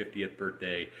fantastic 50th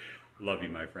birthday. Love you,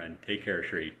 my friend. Take care,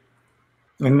 Sree.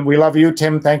 And we love you,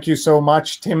 Tim. Thank you so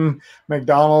much. Tim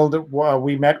McDonald,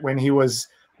 we met when he was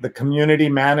the community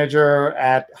manager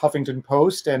at Huffington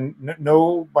Post, and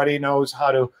nobody knows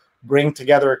how to bring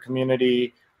together a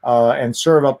community and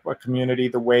serve up a community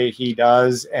the way he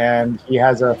does. And he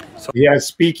has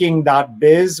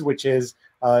speaking.biz, which is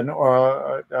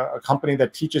a company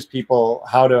that teaches people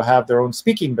how to have their own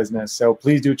speaking business. So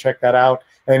please do check that out.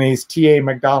 And he's T.A.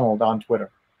 McDonald on Twitter.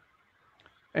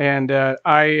 And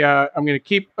I'm going to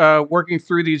keep working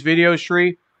through these videos,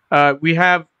 Sree. We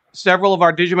have several of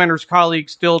our Digimentors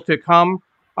colleagues still to come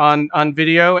on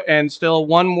video, and still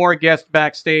one more guest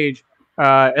backstage,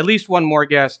 at least one more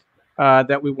guest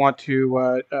that we want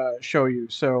to show you.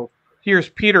 So here's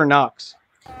Peter Knox.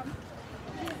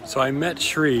 So I met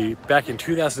Sree back in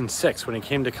 2006 when he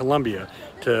came to Columbia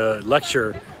to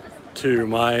lecture to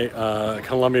my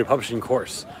Columbia publishing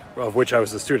course, of which I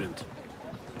was a student.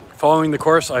 Following the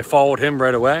course, I followed him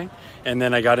right away, and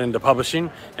then I got into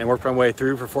publishing and worked my way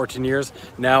through for 14 years.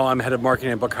 Now I'm head of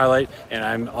marketing at Book Highlight, and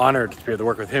I'm honored to be able to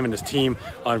work with him and his team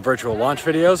on virtual launch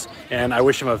videos. And I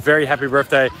wish him a very happy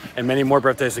birthday and many more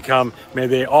birthdays to come. May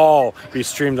they all be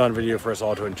streamed on video for us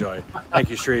all to enjoy.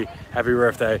 Thank you, Sree. Happy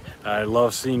birthday. I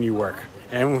love seeing you work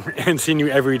and seeing you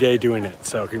every day doing it.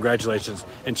 So congratulations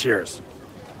and cheers.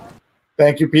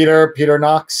 Thank you, Peter. Peter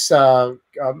Knox,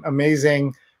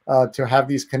 amazing to have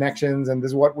these connections. And this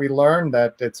is what we learned,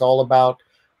 that it's all about,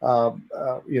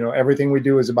 everything we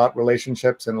do is about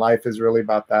relationships, and life is really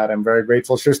about that. I'm very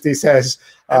grateful. Shristi says,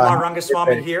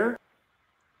 Rangaswamy here.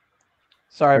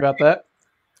 Sorry about that.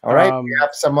 All right, we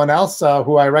have someone else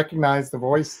who I recognize the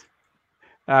voice.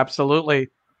 Absolutely.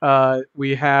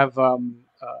 We have M.R.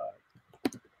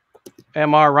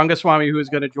 Rangaswamy, who is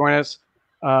going to join us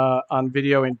on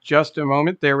video in just a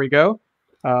moment. There we go.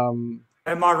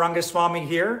 M.R. Rangaswamy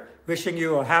here, wishing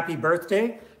you a happy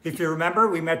birthday. If you remember,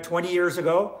 we met 20 years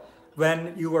ago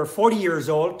when you were 40 years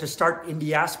old to start in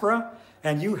diaspora,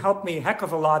 and you helped me a heck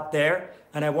of a lot there,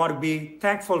 and I want to be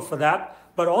thankful for that.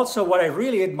 But also what I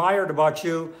really admired about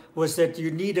you was that you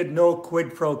needed no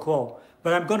quid pro quo.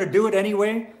 But I'm going to do it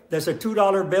anyway. There's a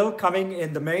 $2 bill coming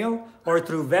in the mail or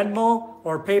through Venmo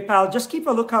or PayPal. Just keep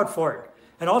a lookout for it.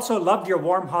 And also loved your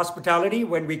warm hospitality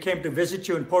when we came to visit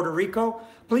you in Puerto Rico.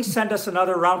 Please send us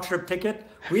another round trip ticket.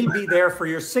 We'll be there for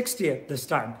your 60th this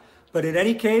time. But in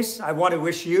any case, I want to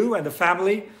wish you and the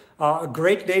family a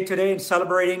great day today in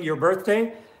celebrating your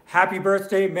birthday. Happy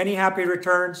birthday, many happy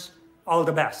returns, all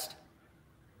the best.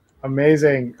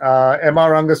 Amazing.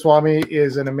 M.R. Rangaswamy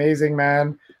is an amazing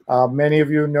man. Many of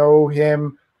you know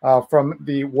him from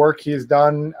the work he's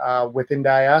done within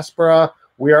diaspora.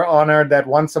 We are honored that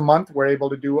once a month we're able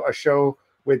to do a show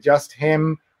with just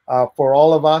him for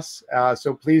all of us.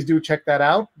 So please do check that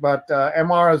out. But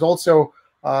MR has also,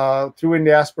 through in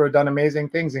diaspora, done amazing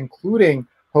things, including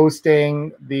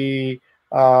hosting the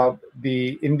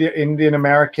Indian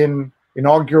American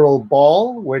inaugural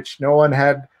ball, which no one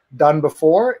had done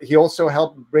before. He also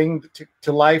helped bring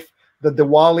to life the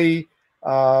Diwali,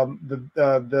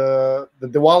 the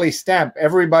Diwali stamp.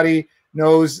 Everybody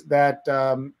knows that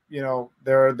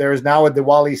there's now a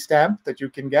Diwali stamp that you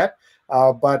can get.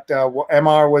 But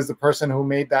MR was the person who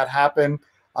made that happen.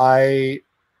 I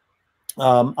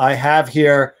have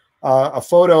here a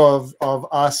photo of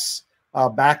us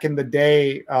back in the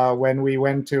day when we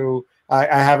went to. I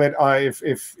have it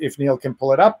if Neil can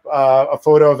pull it up. A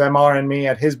photo of MR and me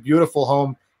at his beautiful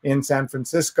home in San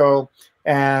Francisco,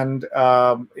 and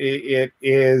it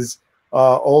is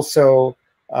also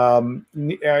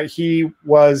he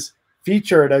was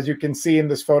featured, as you can see in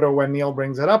this photo when Neil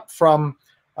brings it up, from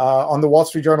on the Wall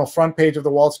Street Journal front page of the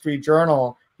Wall Street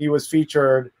Journal. He was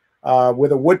featured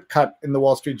with a woodcut in the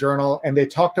Wall Street Journal, and they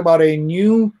talked about a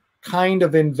new kind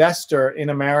of investor in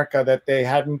America that they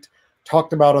hadn't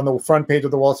talked about on the front page of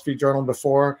the Wall Street Journal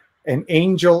before, an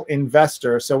angel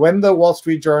investor. So when the Wall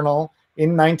Street Journal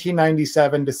in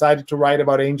 1997 decided to write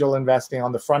about angel investing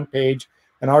on the front page,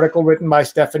 an article written by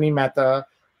Stephanie Mehta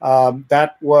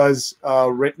that was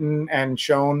written and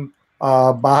shown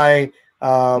by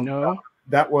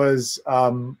that was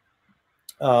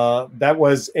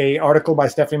a article by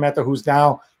Stephanie Mehta, who's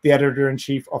now the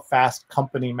editor-in-chief of Fast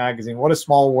Company magazine. What a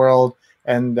small world,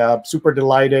 and super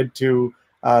delighted to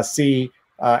see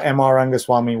M.R.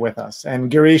 Rangaswamy with us.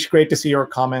 And Girish, great to see your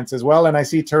comments as well. And I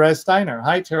see Therese Steiner.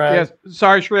 Hi, Therese. Yes,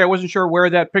 sorry, Sree, I wasn't sure where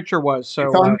that picture was.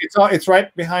 So it's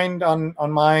right behind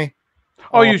on my.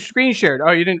 Oh, you screen shared.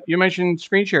 Oh, you didn't. You mentioned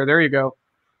screen share. There you go.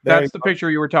 That's the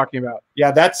picture you were talking about.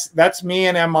 Yeah, that's me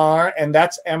and MR, and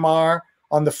that's MR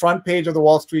on the front page of the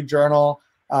Wall Street Journal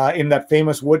in that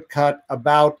famous woodcut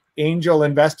about angel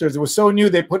investors. It was so new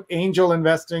they put angel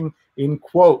investing in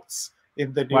quotes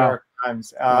in the New York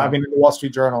Times. I mean, in the Wall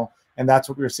Street Journal, and that's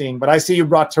what we were seeing. But I see you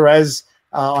brought Therese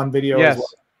on video as well.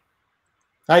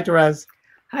 Hi, Therese.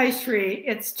 Hi, Sree.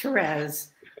 It's Therese.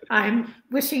 I'm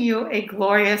wishing you a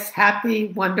glorious, happy,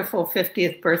 wonderful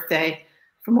 50th birthday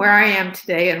from where I am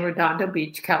today in Redondo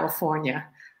Beach, California.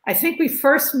 I think we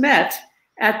first met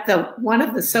at one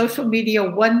of the social media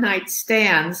one-night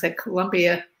stands at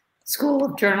Columbia School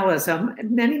of Journalism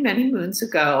many, many moons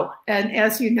ago. And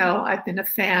as you know, I've been a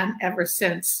fan ever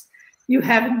since. You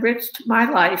have enriched my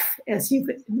life as you've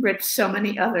enriched so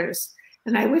many others.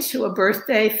 And I wish you a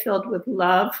birthday filled with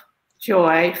love,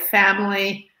 joy,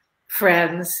 family,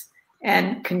 friends,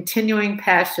 and continuing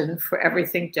passion for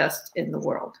everything just in the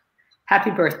world.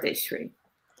 Happy birthday, Sree.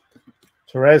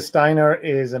 Therese Steiner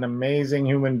is an amazing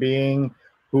human being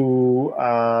who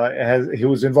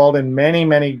was involved in many,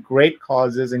 many great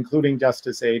causes, including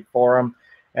Justice Aid Forum,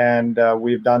 and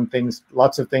we've done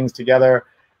lots of things together.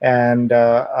 And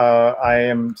I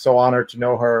am so honored to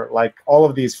know her, like all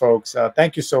of these folks.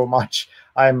 Thank you so much.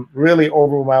 I'm really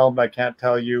overwhelmed. I can't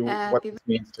tell you what this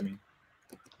means to me.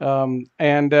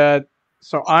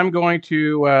 So I'm going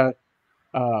to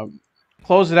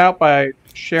close it out by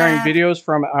sharing videos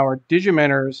from our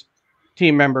Digimentors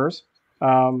team members.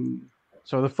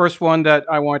 So the first one that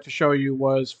I wanted to show you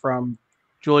was from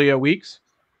Julia Weeks.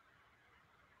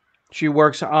 She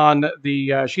works on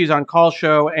the She's on Call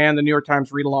show and the New York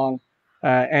Times Read Along,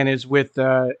 and is with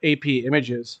AP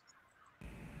Images.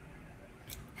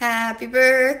 Happy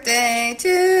birthday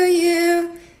to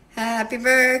you. Happy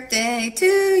birthday to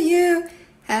you.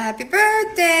 Happy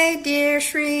birthday, dear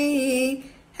Sree.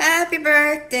 Happy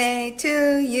birthday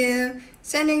to you.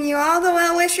 Sending you all the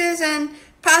well wishes and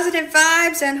positive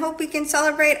vibes, and hope we can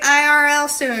celebrate IRL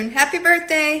soon. Happy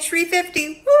birthday, Sree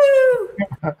 50. Woo!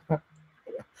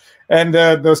 And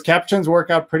those captions work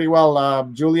out pretty well.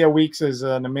 Julia Weeks is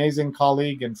an amazing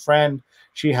colleague and friend.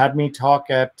 She had me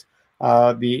talk at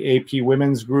the AP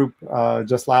Women's Group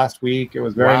just last week. It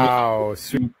was very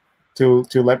nice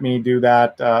to let me do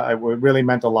that. It really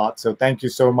meant a lot. So thank you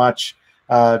so much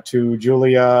to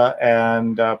Julia,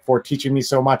 and for teaching me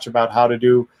so much about how to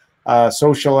do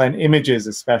social and images,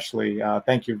 especially.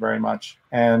 Thank you very much.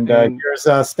 And here's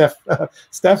Steph.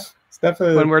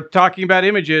 When we're talking about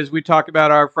images, we talk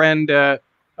about our friend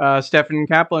Stephen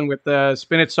Kaplan with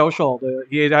Spin It Social.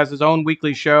 He has his own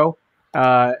weekly show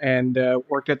and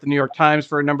worked at the New York Times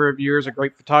for a number of years, a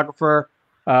great photographer,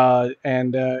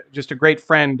 and just a great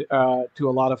friend to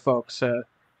a lot of folks.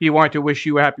 He wanted to wish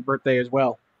you a happy birthday as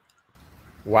well.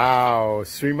 Wow,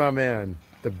 Sree, my man,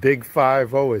 the big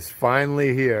 5-0 is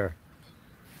finally here.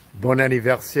 Bon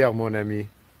anniversaire, mon ami.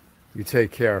 You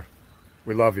take care.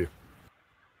 We love you.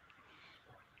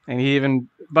 And he even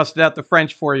busted out the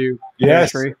French for you.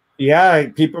 Yes. Yeah,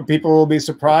 people will be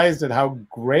surprised at how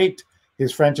great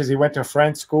his French is. He went to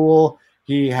French school.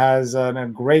 He has a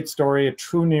great story, a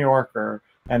true New Yorker,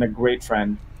 and a great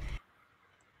friend.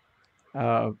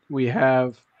 We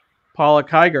have Paula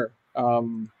Kiger.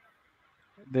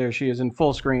 There she is in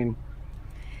full screen.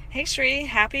 Hey Sree,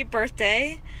 happy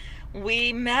birthday.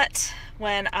 We met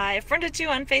when I friended you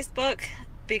on Facebook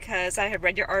because I had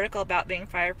read your article about being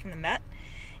fired from the Met,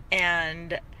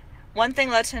 and one thing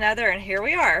led to another, and here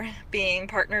we are, being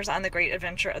partners on the great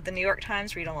adventure of the New York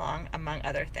Times read along, among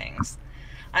other things.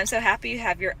 I'm so happy you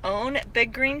have your own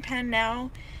big green pen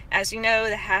now. As you know,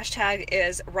 the hashtag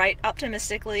is Write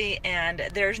Optimistically, and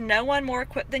there's no one more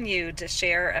equipped than you to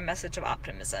share a message of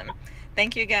optimism.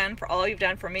 Thank you again for all you've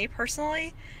done for me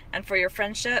personally and for your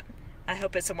friendship. I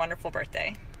hope it's a wonderful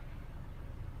birthday.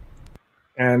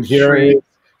 And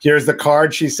here's the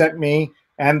card she sent me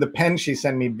and the pen she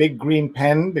sent me, big green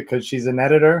pen, because she's an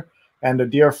editor and a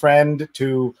dear friend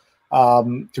to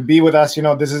be with us. You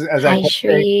know, this is, as I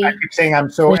keep saying, I'm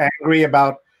so angry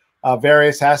about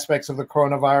various aspects of the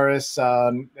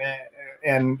coronavirus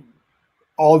and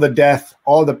all the death,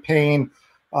 all the pain.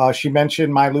 She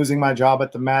mentioned losing my job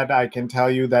at the Met. I can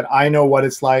tell you that I know what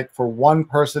it's like for one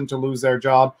person to lose their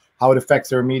job, how it affects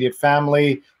their immediate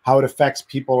family, how it affects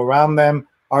people around them.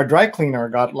 Our dry cleaner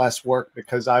got less work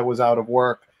because I was out of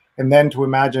work. And then to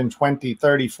imagine 20,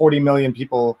 30, 40 million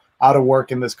people out of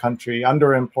work in this country,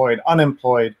 underemployed,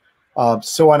 unemployed,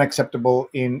 so unacceptable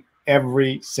in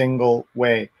every single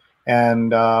way.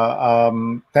 And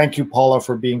thank you, Paula,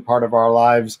 for being part of our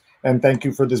lives. And thank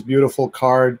you for this beautiful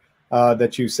card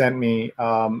that you sent me.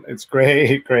 It's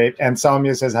great, great. And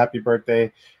Soumya says happy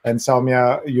birthday. And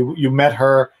Soumya, you met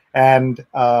her and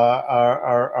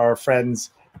our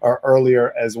friends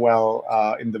earlier as well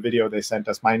in the video they sent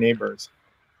us, my neighbors.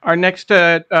 Our next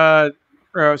set of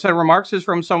remarks is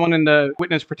from someone in the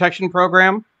Witness Protection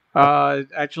Program.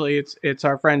 Actually, it's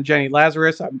our friend Jenny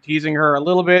Lazarus. I'm teasing her a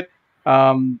little bit.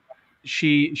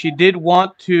 She did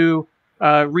want to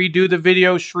redo the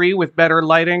video, Sree, with better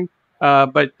lighting,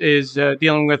 but is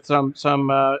dealing with some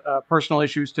personal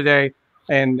issues today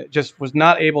and just was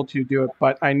not able to do it.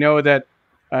 But I know that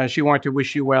she wanted to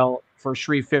wish you well for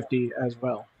Sree 50 as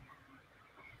well.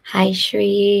 Hi,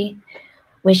 Sree.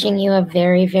 Wishing you a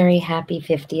very, very happy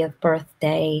 50th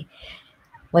birthday.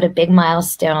 What a big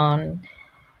milestone.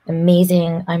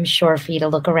 Amazing, I'm sure, for you to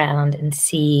look around and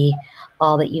see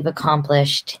all that you've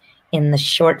accomplished in the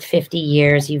short 50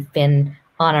 years you've been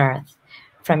on Earth,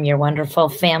 from your wonderful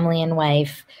family and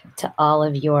wife to all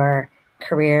of your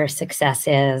career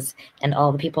successes and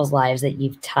all the people's lives that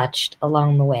you've touched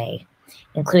along the way,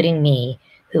 including me,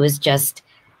 who was just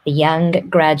a young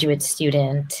graduate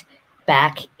student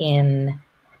back in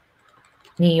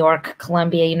New York,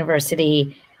 Columbia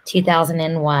University,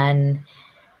 2001,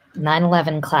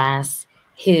 9/11 class,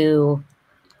 who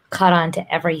caught on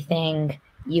to everything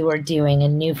you were doing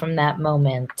and knew from that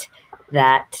moment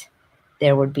that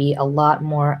there would be a lot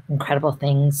more incredible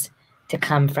things to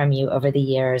come from you over the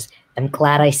years. I'm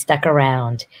glad I stuck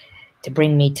around to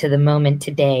bring me to the moment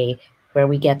today where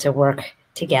we get to work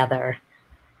together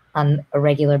on a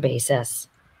regular basis.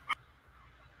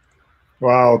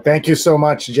 Wow, thank you so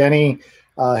much. Jenny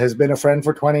has been a friend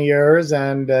for 20 years,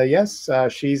 and yes,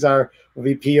 she's our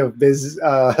VP of Biz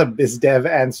Dev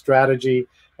and Strategy,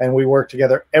 and we work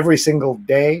together every single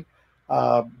day.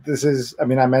 This is, I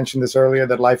mean, I mentioned this earlier,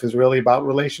 that life is really about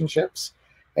relationships,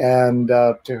 and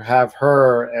to have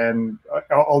her and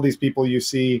all these people you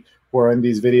see who are in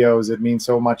these videos, it means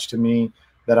so much to me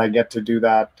that I get to do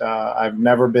that. I've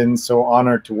never been so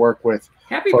honored to work with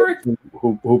Happy birthday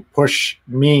who push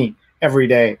me every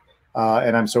day,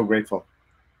 and I'm so grateful.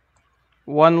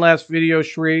 One last video,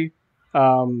 Sree.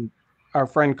 Our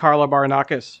friend Carla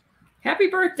Baranakis. Happy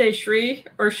birthday, Sree,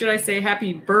 or should I say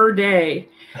happy birthday?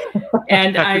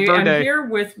 And I am here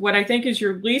with what I think is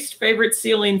your least favorite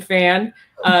ceiling fan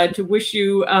to wish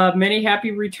you many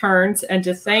happy returns and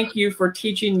to thank you for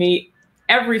teaching me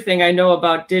everything I know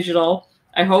about digital.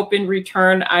 I hope in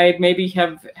return I maybe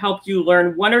have helped you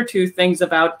learn one or two things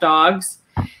about dogs,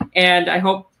 and I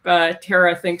hope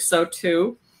Tara thinks so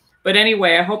too. But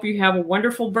anyway, I hope you have a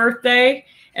wonderful birthday.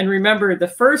 And remember, the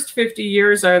first 50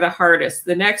 years are the hardest.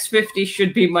 The next 50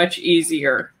 should be much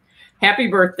easier. Happy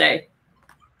birthday.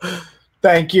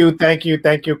 Thank you, thank you,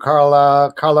 thank you,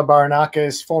 Carla. Carla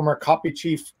Baranakis, former copy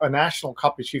chief, a national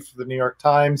copy chief of the New York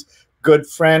Times, good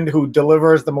friend who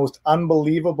delivers the most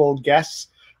unbelievable guests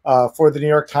for the New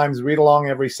York Times read-along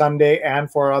every Sunday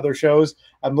and for our other shows.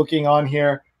 I'm looking on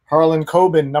here. Harlan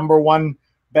Coben, #1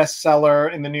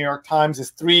 bestseller in the New York Times,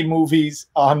 is 3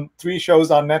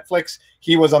 shows on Netflix.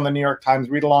 He was on the New York Times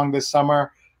read-along this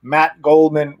summer. Matt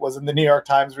Goldman was in the New York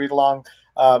Times read-along.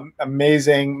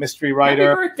 Amazing mystery writer.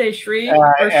 Happy birthday, Sree.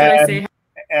 Or should I say?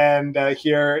 And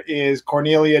here is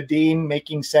Cornelia Dean,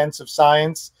 Making Sense of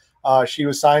Science. She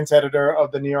was science editor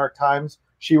of the New York Times.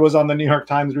 She was on the New York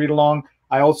Times read-along.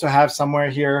 I also have somewhere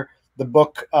here the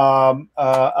book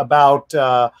about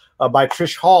by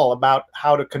Trish Hall about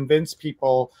how to convince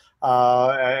people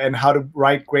and how to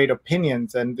write great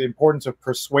opinions and the importance of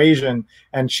persuasion.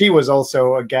 And she was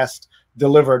also a guest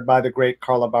delivered by the great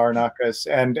Carla Baranakis.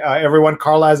 And everyone,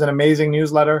 Carla has an amazing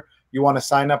newsletter. You want to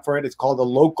sign up for it. It's called The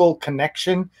Local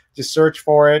Connection. Just search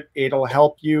for it. It'll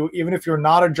help you, even if you're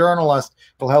not a journalist,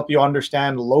 it'll help you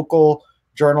understand local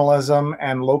journalism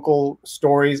and local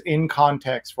stories in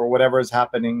context for whatever is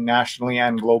happening nationally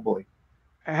and globally.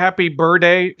 Happy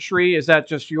birthday, Sree. Is that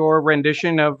just your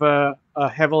rendition of a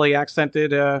heavily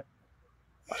accented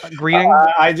greeting?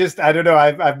 I don't know.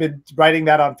 I've been writing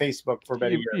that on Facebook for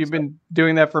many years. You've been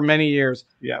doing that for many years.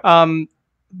 Yeah.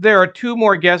 There are two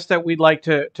more guests that we'd like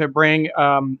to bring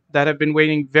that have been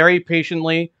waiting very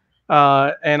patiently.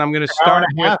 And I'm going to start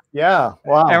with wow.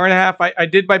 Hour and a half. I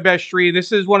did my best, Sree.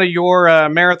 This is one of your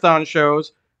marathon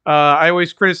shows. I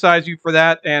always criticize you for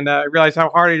that, and I realize how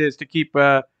hard it is to keep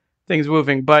things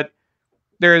moving. But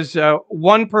there's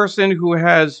one person who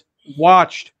has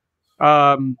watched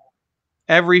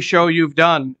every show you've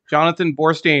done, Jonathan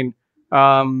Borstein.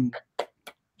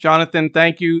 Jonathan,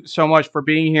 thank you so much for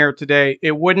being here today.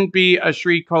 It wouldn't be a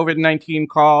Sree COVID-19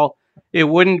 call. It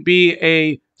wouldn't be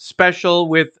a special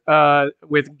with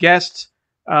guests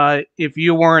if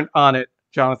you weren't on it,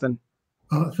 Jonathan.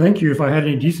 Thank you. If I had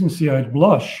any decency, I'd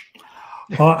blush.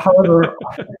 However,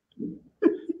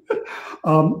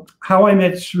 how I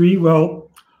met Sree,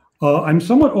 well, I'm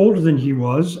somewhat older than he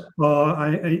was.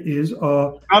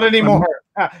 Not anymore.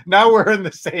 Now we're in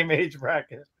the same age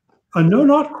bracket. No,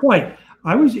 not quite.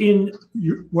 I was in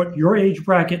your age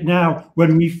bracket now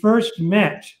when we first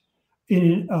met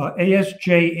in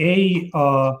ASJA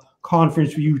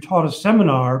conference where you taught a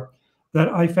seminar that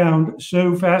I found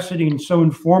so fascinating and so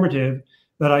informative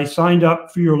that I signed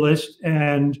up for your list,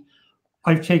 and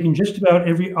I've taken just about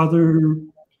every other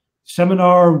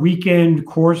seminar, weekend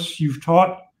course you've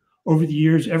taught over the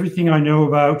years, everything I know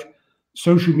about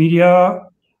social media.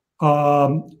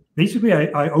 Basically,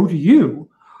 I owe to you.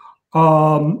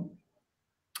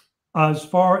 As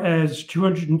far as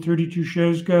 232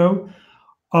 shows go,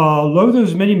 Loeb,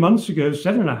 those many months ago,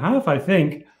 7.5, I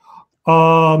think,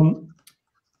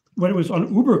 when it was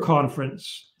on Uber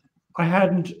conference, I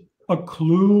hadn't a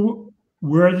clue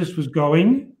where this was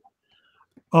going.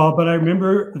 But I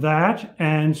remember that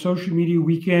and Social Media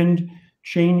Weekend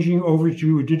changing over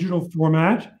to a digital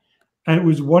format. And it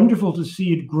was wonderful to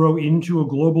see it grow into a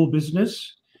global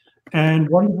business, and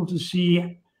wonderful to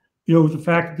see, the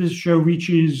fact that this show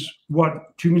reaches,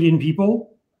 2 million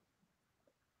people.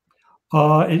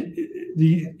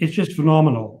 It's just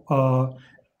phenomenal.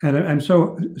 And I'm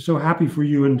so happy for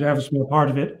you and to have a small part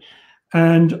of it.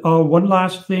 And one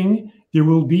last thing, there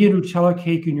will be a Nutella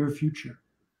cake in your future.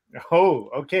 Oh,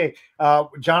 okay.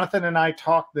 Jonathan and I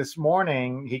talked this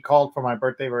morning. He called for my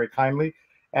birthday very kindly.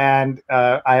 And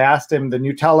I asked him the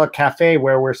Nutella Cafe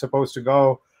where we're supposed to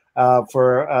go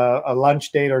for a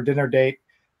lunch date or dinner date.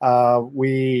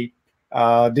 We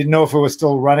didn't know if it was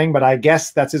still running, but I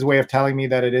guess that's his way of telling me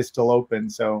that it is still open.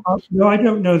 So no, I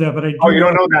don't know that, but I do. Oh, you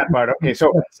don't know that part. Okay,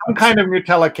 so some kind of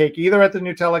Nutella cake, either at the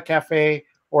Nutella Cafe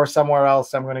or somewhere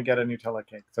else. I'm going to get a Nutella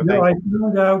cake. So I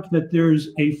found out that there's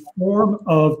a form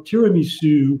of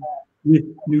tiramisu with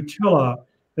Nutella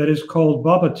that is called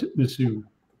babamisu.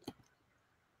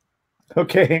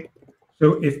 Okay.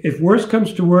 So if worse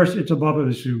comes to worse, it's a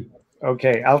babamisu.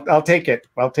 Okay, I'll take it.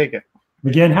 I'll take it.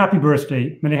 Again, happy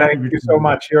birthday. Thank you so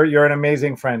much. You're an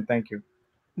amazing friend. Thank you.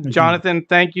 Jonathan,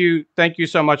 thank you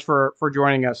so much for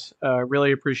joining us.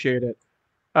 Really appreciate it.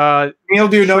 Neil,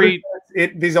 do you notice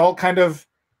these all kind of?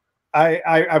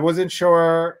 I wasn't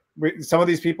sure. Some of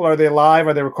these people, are they live?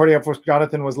 Are they recording? Of course,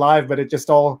 Jonathan was live, but it just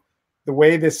all the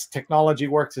way this technology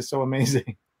works is so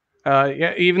amazing.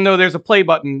 Yeah, even though there's a play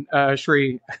button,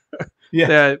 Sree.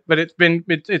 Yeah. But it's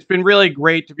been really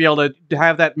great to be able to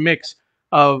have that mix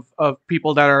of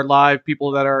people that are live,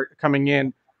 people that are coming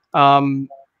in.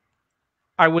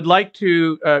 I would like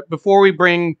to, before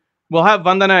we'll have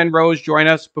Vandana and Rose join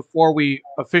us before we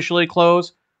officially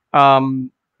close.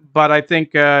 But I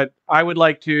think I would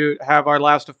like to have our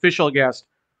last official guest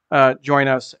join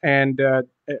us. And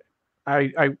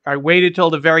I waited till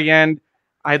the very end.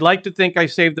 I'd like to think I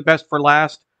saved the best for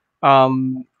last.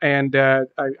 And I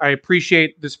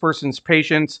appreciate this person's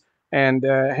patience and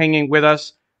hanging with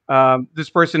us. This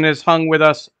person has hung with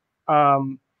us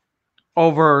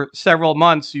over several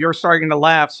months. You're starting to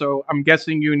laugh, so I'm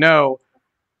guessing you know.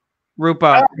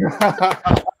 Rupa.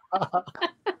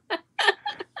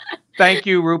 Thank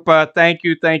you, Rupa. Thank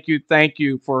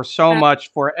you for so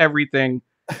much for everything.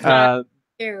 Thank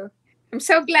you. I'm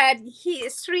so glad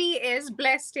Sree is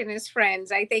blessed in his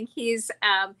friends. I think he is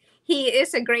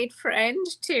a great friend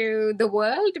to the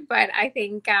world, but I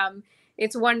think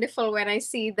it's wonderful when I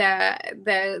see the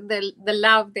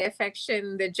love, the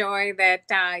affection, the joy that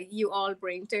you all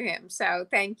bring to him. So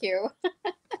thank you.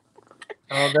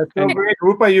 Oh, that's so great.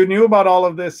 Rupa, you knew about all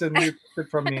of this and you took it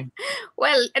from me.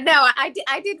 Well, no,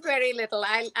 I did very little.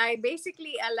 I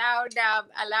basically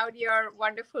allowed your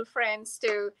wonderful friends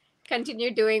to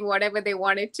continue doing whatever they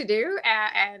wanted to do,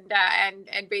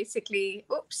 and basically,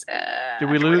 oops. Did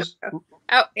we lose?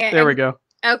 Oh, yeah. There we go.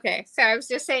 Okay, so I was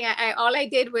just saying, all I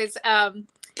did was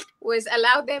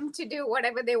allow them to do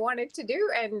whatever they wanted to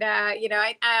do, and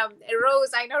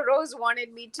Rose, I know Rose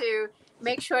wanted me to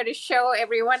make sure to show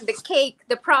everyone the cake.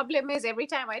 The problem is every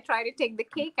time I try to take the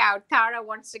cake out, Tara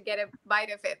wants to get a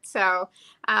bite of it. So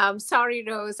sorry,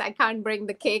 Rose, I can't bring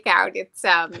the cake out. It's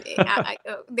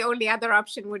the only other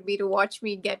option would be to watch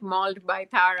me get mauled by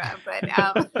Tara.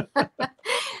 But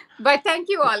but thank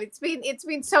you all. It's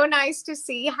been so nice to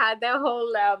see how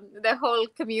the whole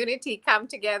community come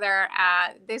together.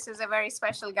 This is a very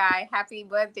special guy. Happy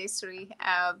birthday, Sree.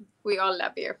 We all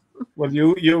love you. Well,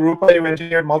 you Rupa, you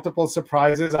engineered multiple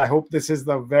surprises. I hope this is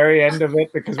the very end of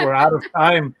it because we're out of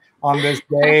time on this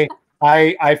day.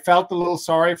 I felt a little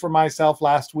sorry for myself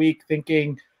last week,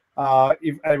 thinking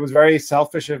it was very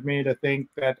selfish of me to think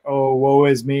that, oh, woe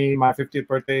is me, my 50th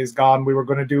birthday is gone. We were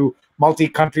going to do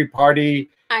multi-country party,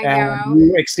 and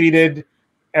you exceeded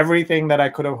everything that I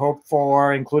could have hoped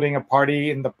for, including a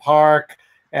party in the park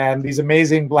and these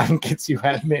amazing blankets you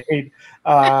had made,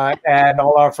 and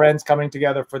all our friends coming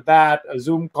together for that, a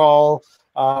Zoom call,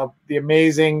 the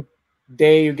amazing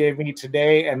day you gave me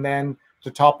today, and then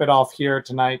to top it off here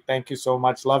tonight. Thank you so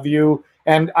much. Love you.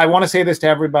 And I want to say this to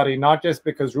everybody, not just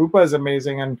because Rupa is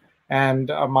amazing and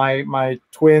my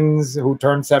twins who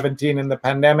turned 17 in the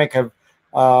pandemic have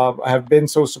been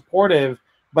so supportive,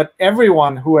 but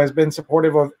everyone who has been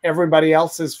supportive of everybody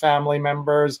else's family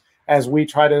members as we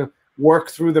try to work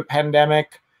through the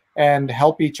pandemic and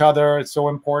help each other. It's so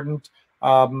important.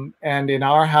 And in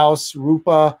our house,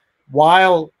 Rupa,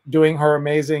 while doing her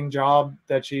amazing job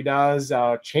that she does,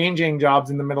 changing jobs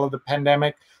in the middle of the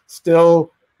pandemic,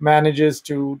 still manages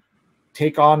to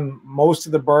take on most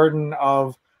of the burden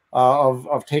of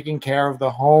taking care of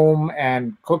the home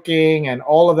and cooking and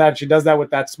all of that. She does that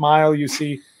with that smile you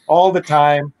see all the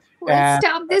time. Well,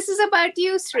 stop. This is about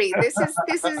you, Sree. This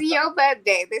is your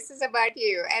birthday. This is about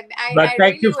you. And I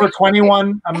thank you for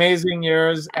 21 amazing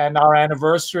years. And our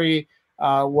anniversary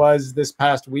was this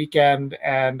past weekend.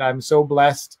 And I'm so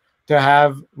blessed to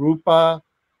have Rupa,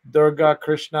 Durga,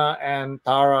 Krishna, and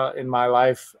Tara in my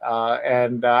life.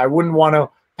 And I wouldn't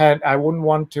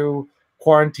want to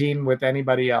quarantine with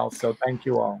anybody else. So thank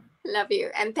you all. Love you.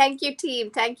 And thank you,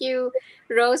 team. Thank you,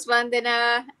 Rose,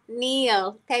 Vandana,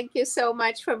 Neil. Thank you so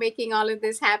much for making all of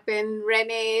this happen.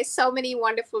 Renee, so many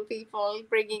wonderful people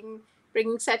bringing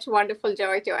such wonderful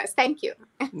joy to us. Thank you.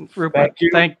 Rupa,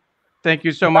 thank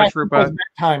you so much, Rupa.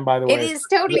 Time, by the way. It is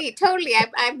totally.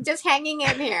 I'm just hanging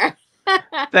in here.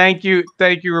 Thank you,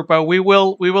 Rupa. We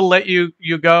will let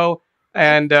you go,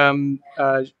 and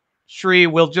Sree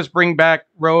will just bring back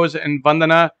Rose and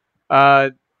Vandana.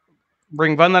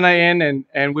 Bring Vandana in,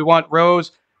 and we want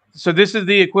Rose. So this is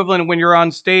the equivalent when you're on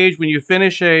stage, when you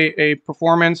finish a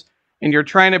performance and you're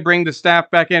trying to bring the staff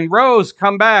back in. Rose,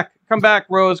 come back,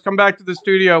 Rose, come back to the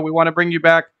studio. We want to bring you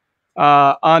back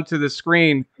onto the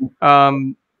screen.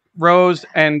 Rose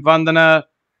and Vandana,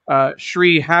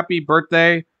 Sree, happy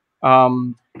birthday.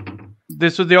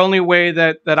 This was the only way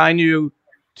that I knew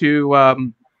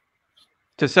to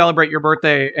celebrate your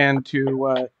birthday and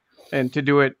to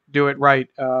do it right.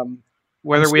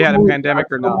 Whether we had a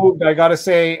pandemic or not. I gotta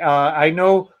say, I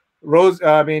know Rose.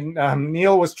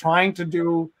 Neil was trying to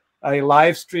do a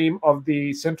live stream of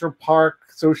the Central Park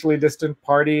socially distant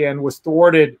party and was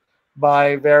thwarted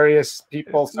by various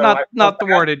people. So not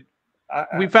thwarted.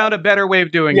 We found a better way of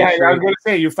doing it. Yeah, I was going to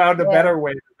say you found a better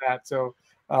way than that. So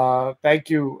thank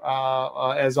you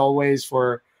as always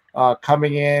for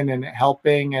coming in and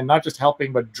helping, and not just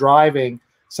helping but driving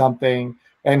something.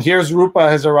 And here's Rupa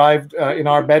has arrived in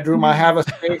our bedroom. I have a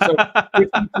space of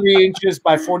 53 inches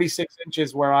by 46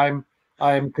 inches where I'm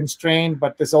constrained,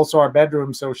 but this is also our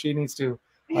bedroom, so she needs to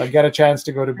get a chance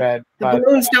to go to bed. The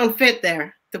balloons don't fit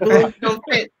there. The balloons don't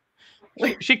fit.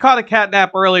 She caught a cat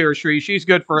nap earlier, Sree. She's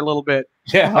good for a little bit.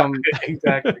 Yeah,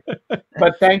 exactly.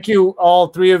 But thank you, all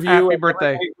three of you. Happy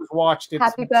birthday. Watched.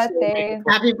 Happy birthday.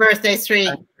 Happy birthday, Sree.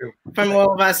 From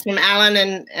all of us, from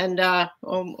Alan and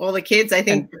all the kids. I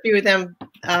think a few of them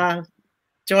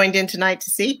joined in tonight to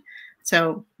see.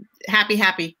 So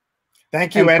happy.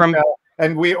 Thank you.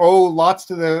 and we owe lots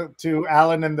to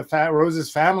Alan and the Rose's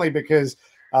family, because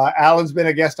Alan's been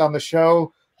a guest on the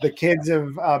show. The kids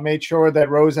have made sure that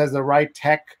Rose has the right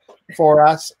tech for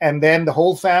us, and then the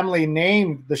whole family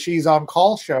named the She's on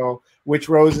Call show, which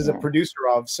Rose is a producer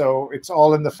of. So it's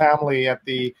all in the family at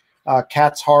the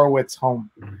Katz Horowitz home.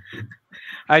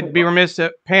 I'd be remiss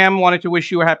if Pam wanted to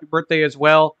wish you a happy birthday as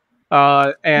well.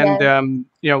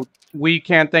 We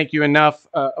can't thank you enough.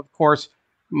 Of course,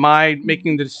 my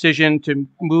making the decision to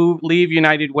leave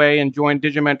United Way and join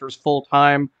Digimentors full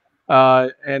time.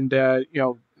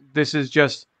 This is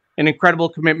just an incredible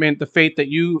commitment, the faith that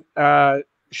you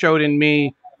showed in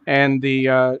me, and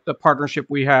the partnership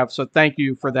we have. So thank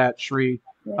you for that, Sree.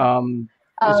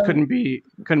 This couldn't be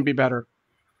better.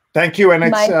 Thank you, and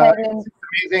it's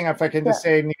amazing. If I can just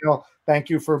say, Neil, thank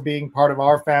you for being part of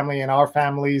our family and our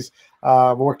families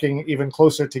working even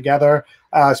closer together.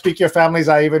 Speaking of families,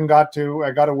 I even got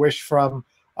a wish from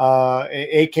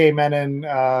A.K. Menon,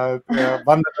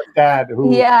 Vandana's dad.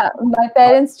 Who, my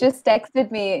parents just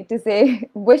texted me to say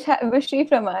wish Sree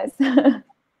from us.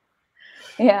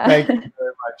 Thank you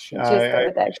very much.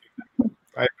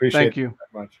 I appreciate you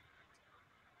that much.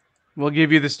 We'll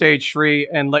give you the stage, Sree,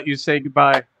 and let you say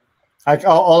goodbye.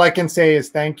 All I can say is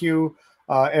thank you.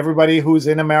 Everybody who's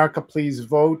in America, please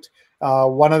vote.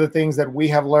 One of the things that we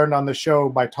have learned on the show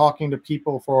by talking to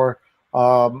people for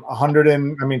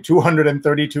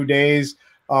 232 days,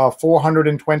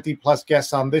 420 plus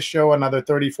guests on this show, another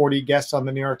 30, 40 guests on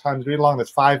the New York Times Read Along.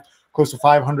 That's close to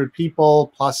 500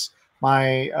 people, plus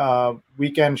my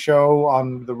weekend show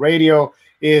on the radio,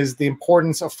 is the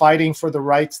importance of fighting for the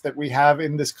rights that we have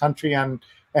in this country,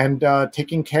 and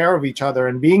taking care of each other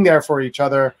and being there for each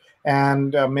other,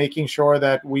 and making sure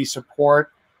that we support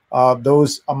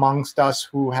those amongst us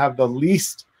who have the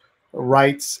least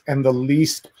rights and the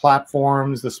least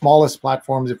platforms, the smallest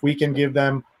platforms. If we can give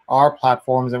them our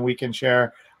platforms and we can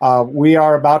share. We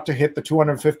are about to hit the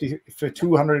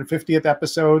 250th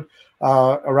episode.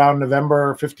 Around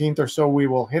November 15th or so, we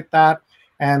will hit that.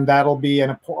 And that'll be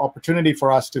an opportunity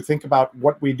for us to think about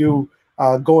what we do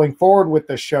going forward with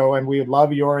the show. And we would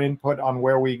love your input on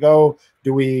where we go.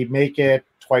 Do we make it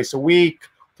twice a week,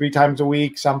 3 times a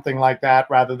week, something like that,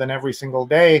 rather than every single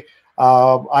day?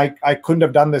 I couldn't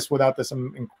have done this without this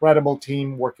incredible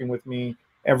team working with me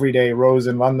every day, Rose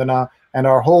and Vandana, and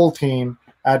our whole team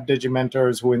at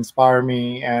Digimentors, who inspire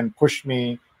me and push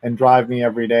me and drive me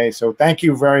every day. So thank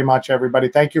you very much, everybody.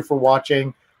 Thank you for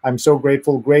watching. I'm so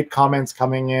grateful. Great comments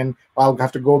coming in. I'll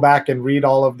have to go back and read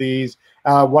all of these.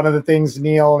 One of the things,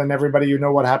 Neil, and everybody, you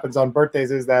know what happens on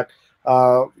birthdays is that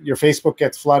your Facebook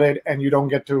gets flooded and you don't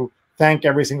get to thank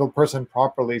every single person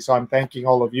properly. So I'm thanking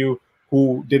all of you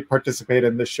who did participate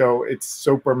in the show. It's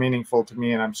super meaningful to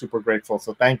me, and I'm super grateful.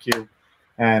 So thank you.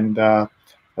 And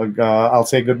I'll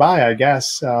say goodbye, I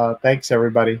guess. Thanks,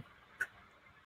 everybody.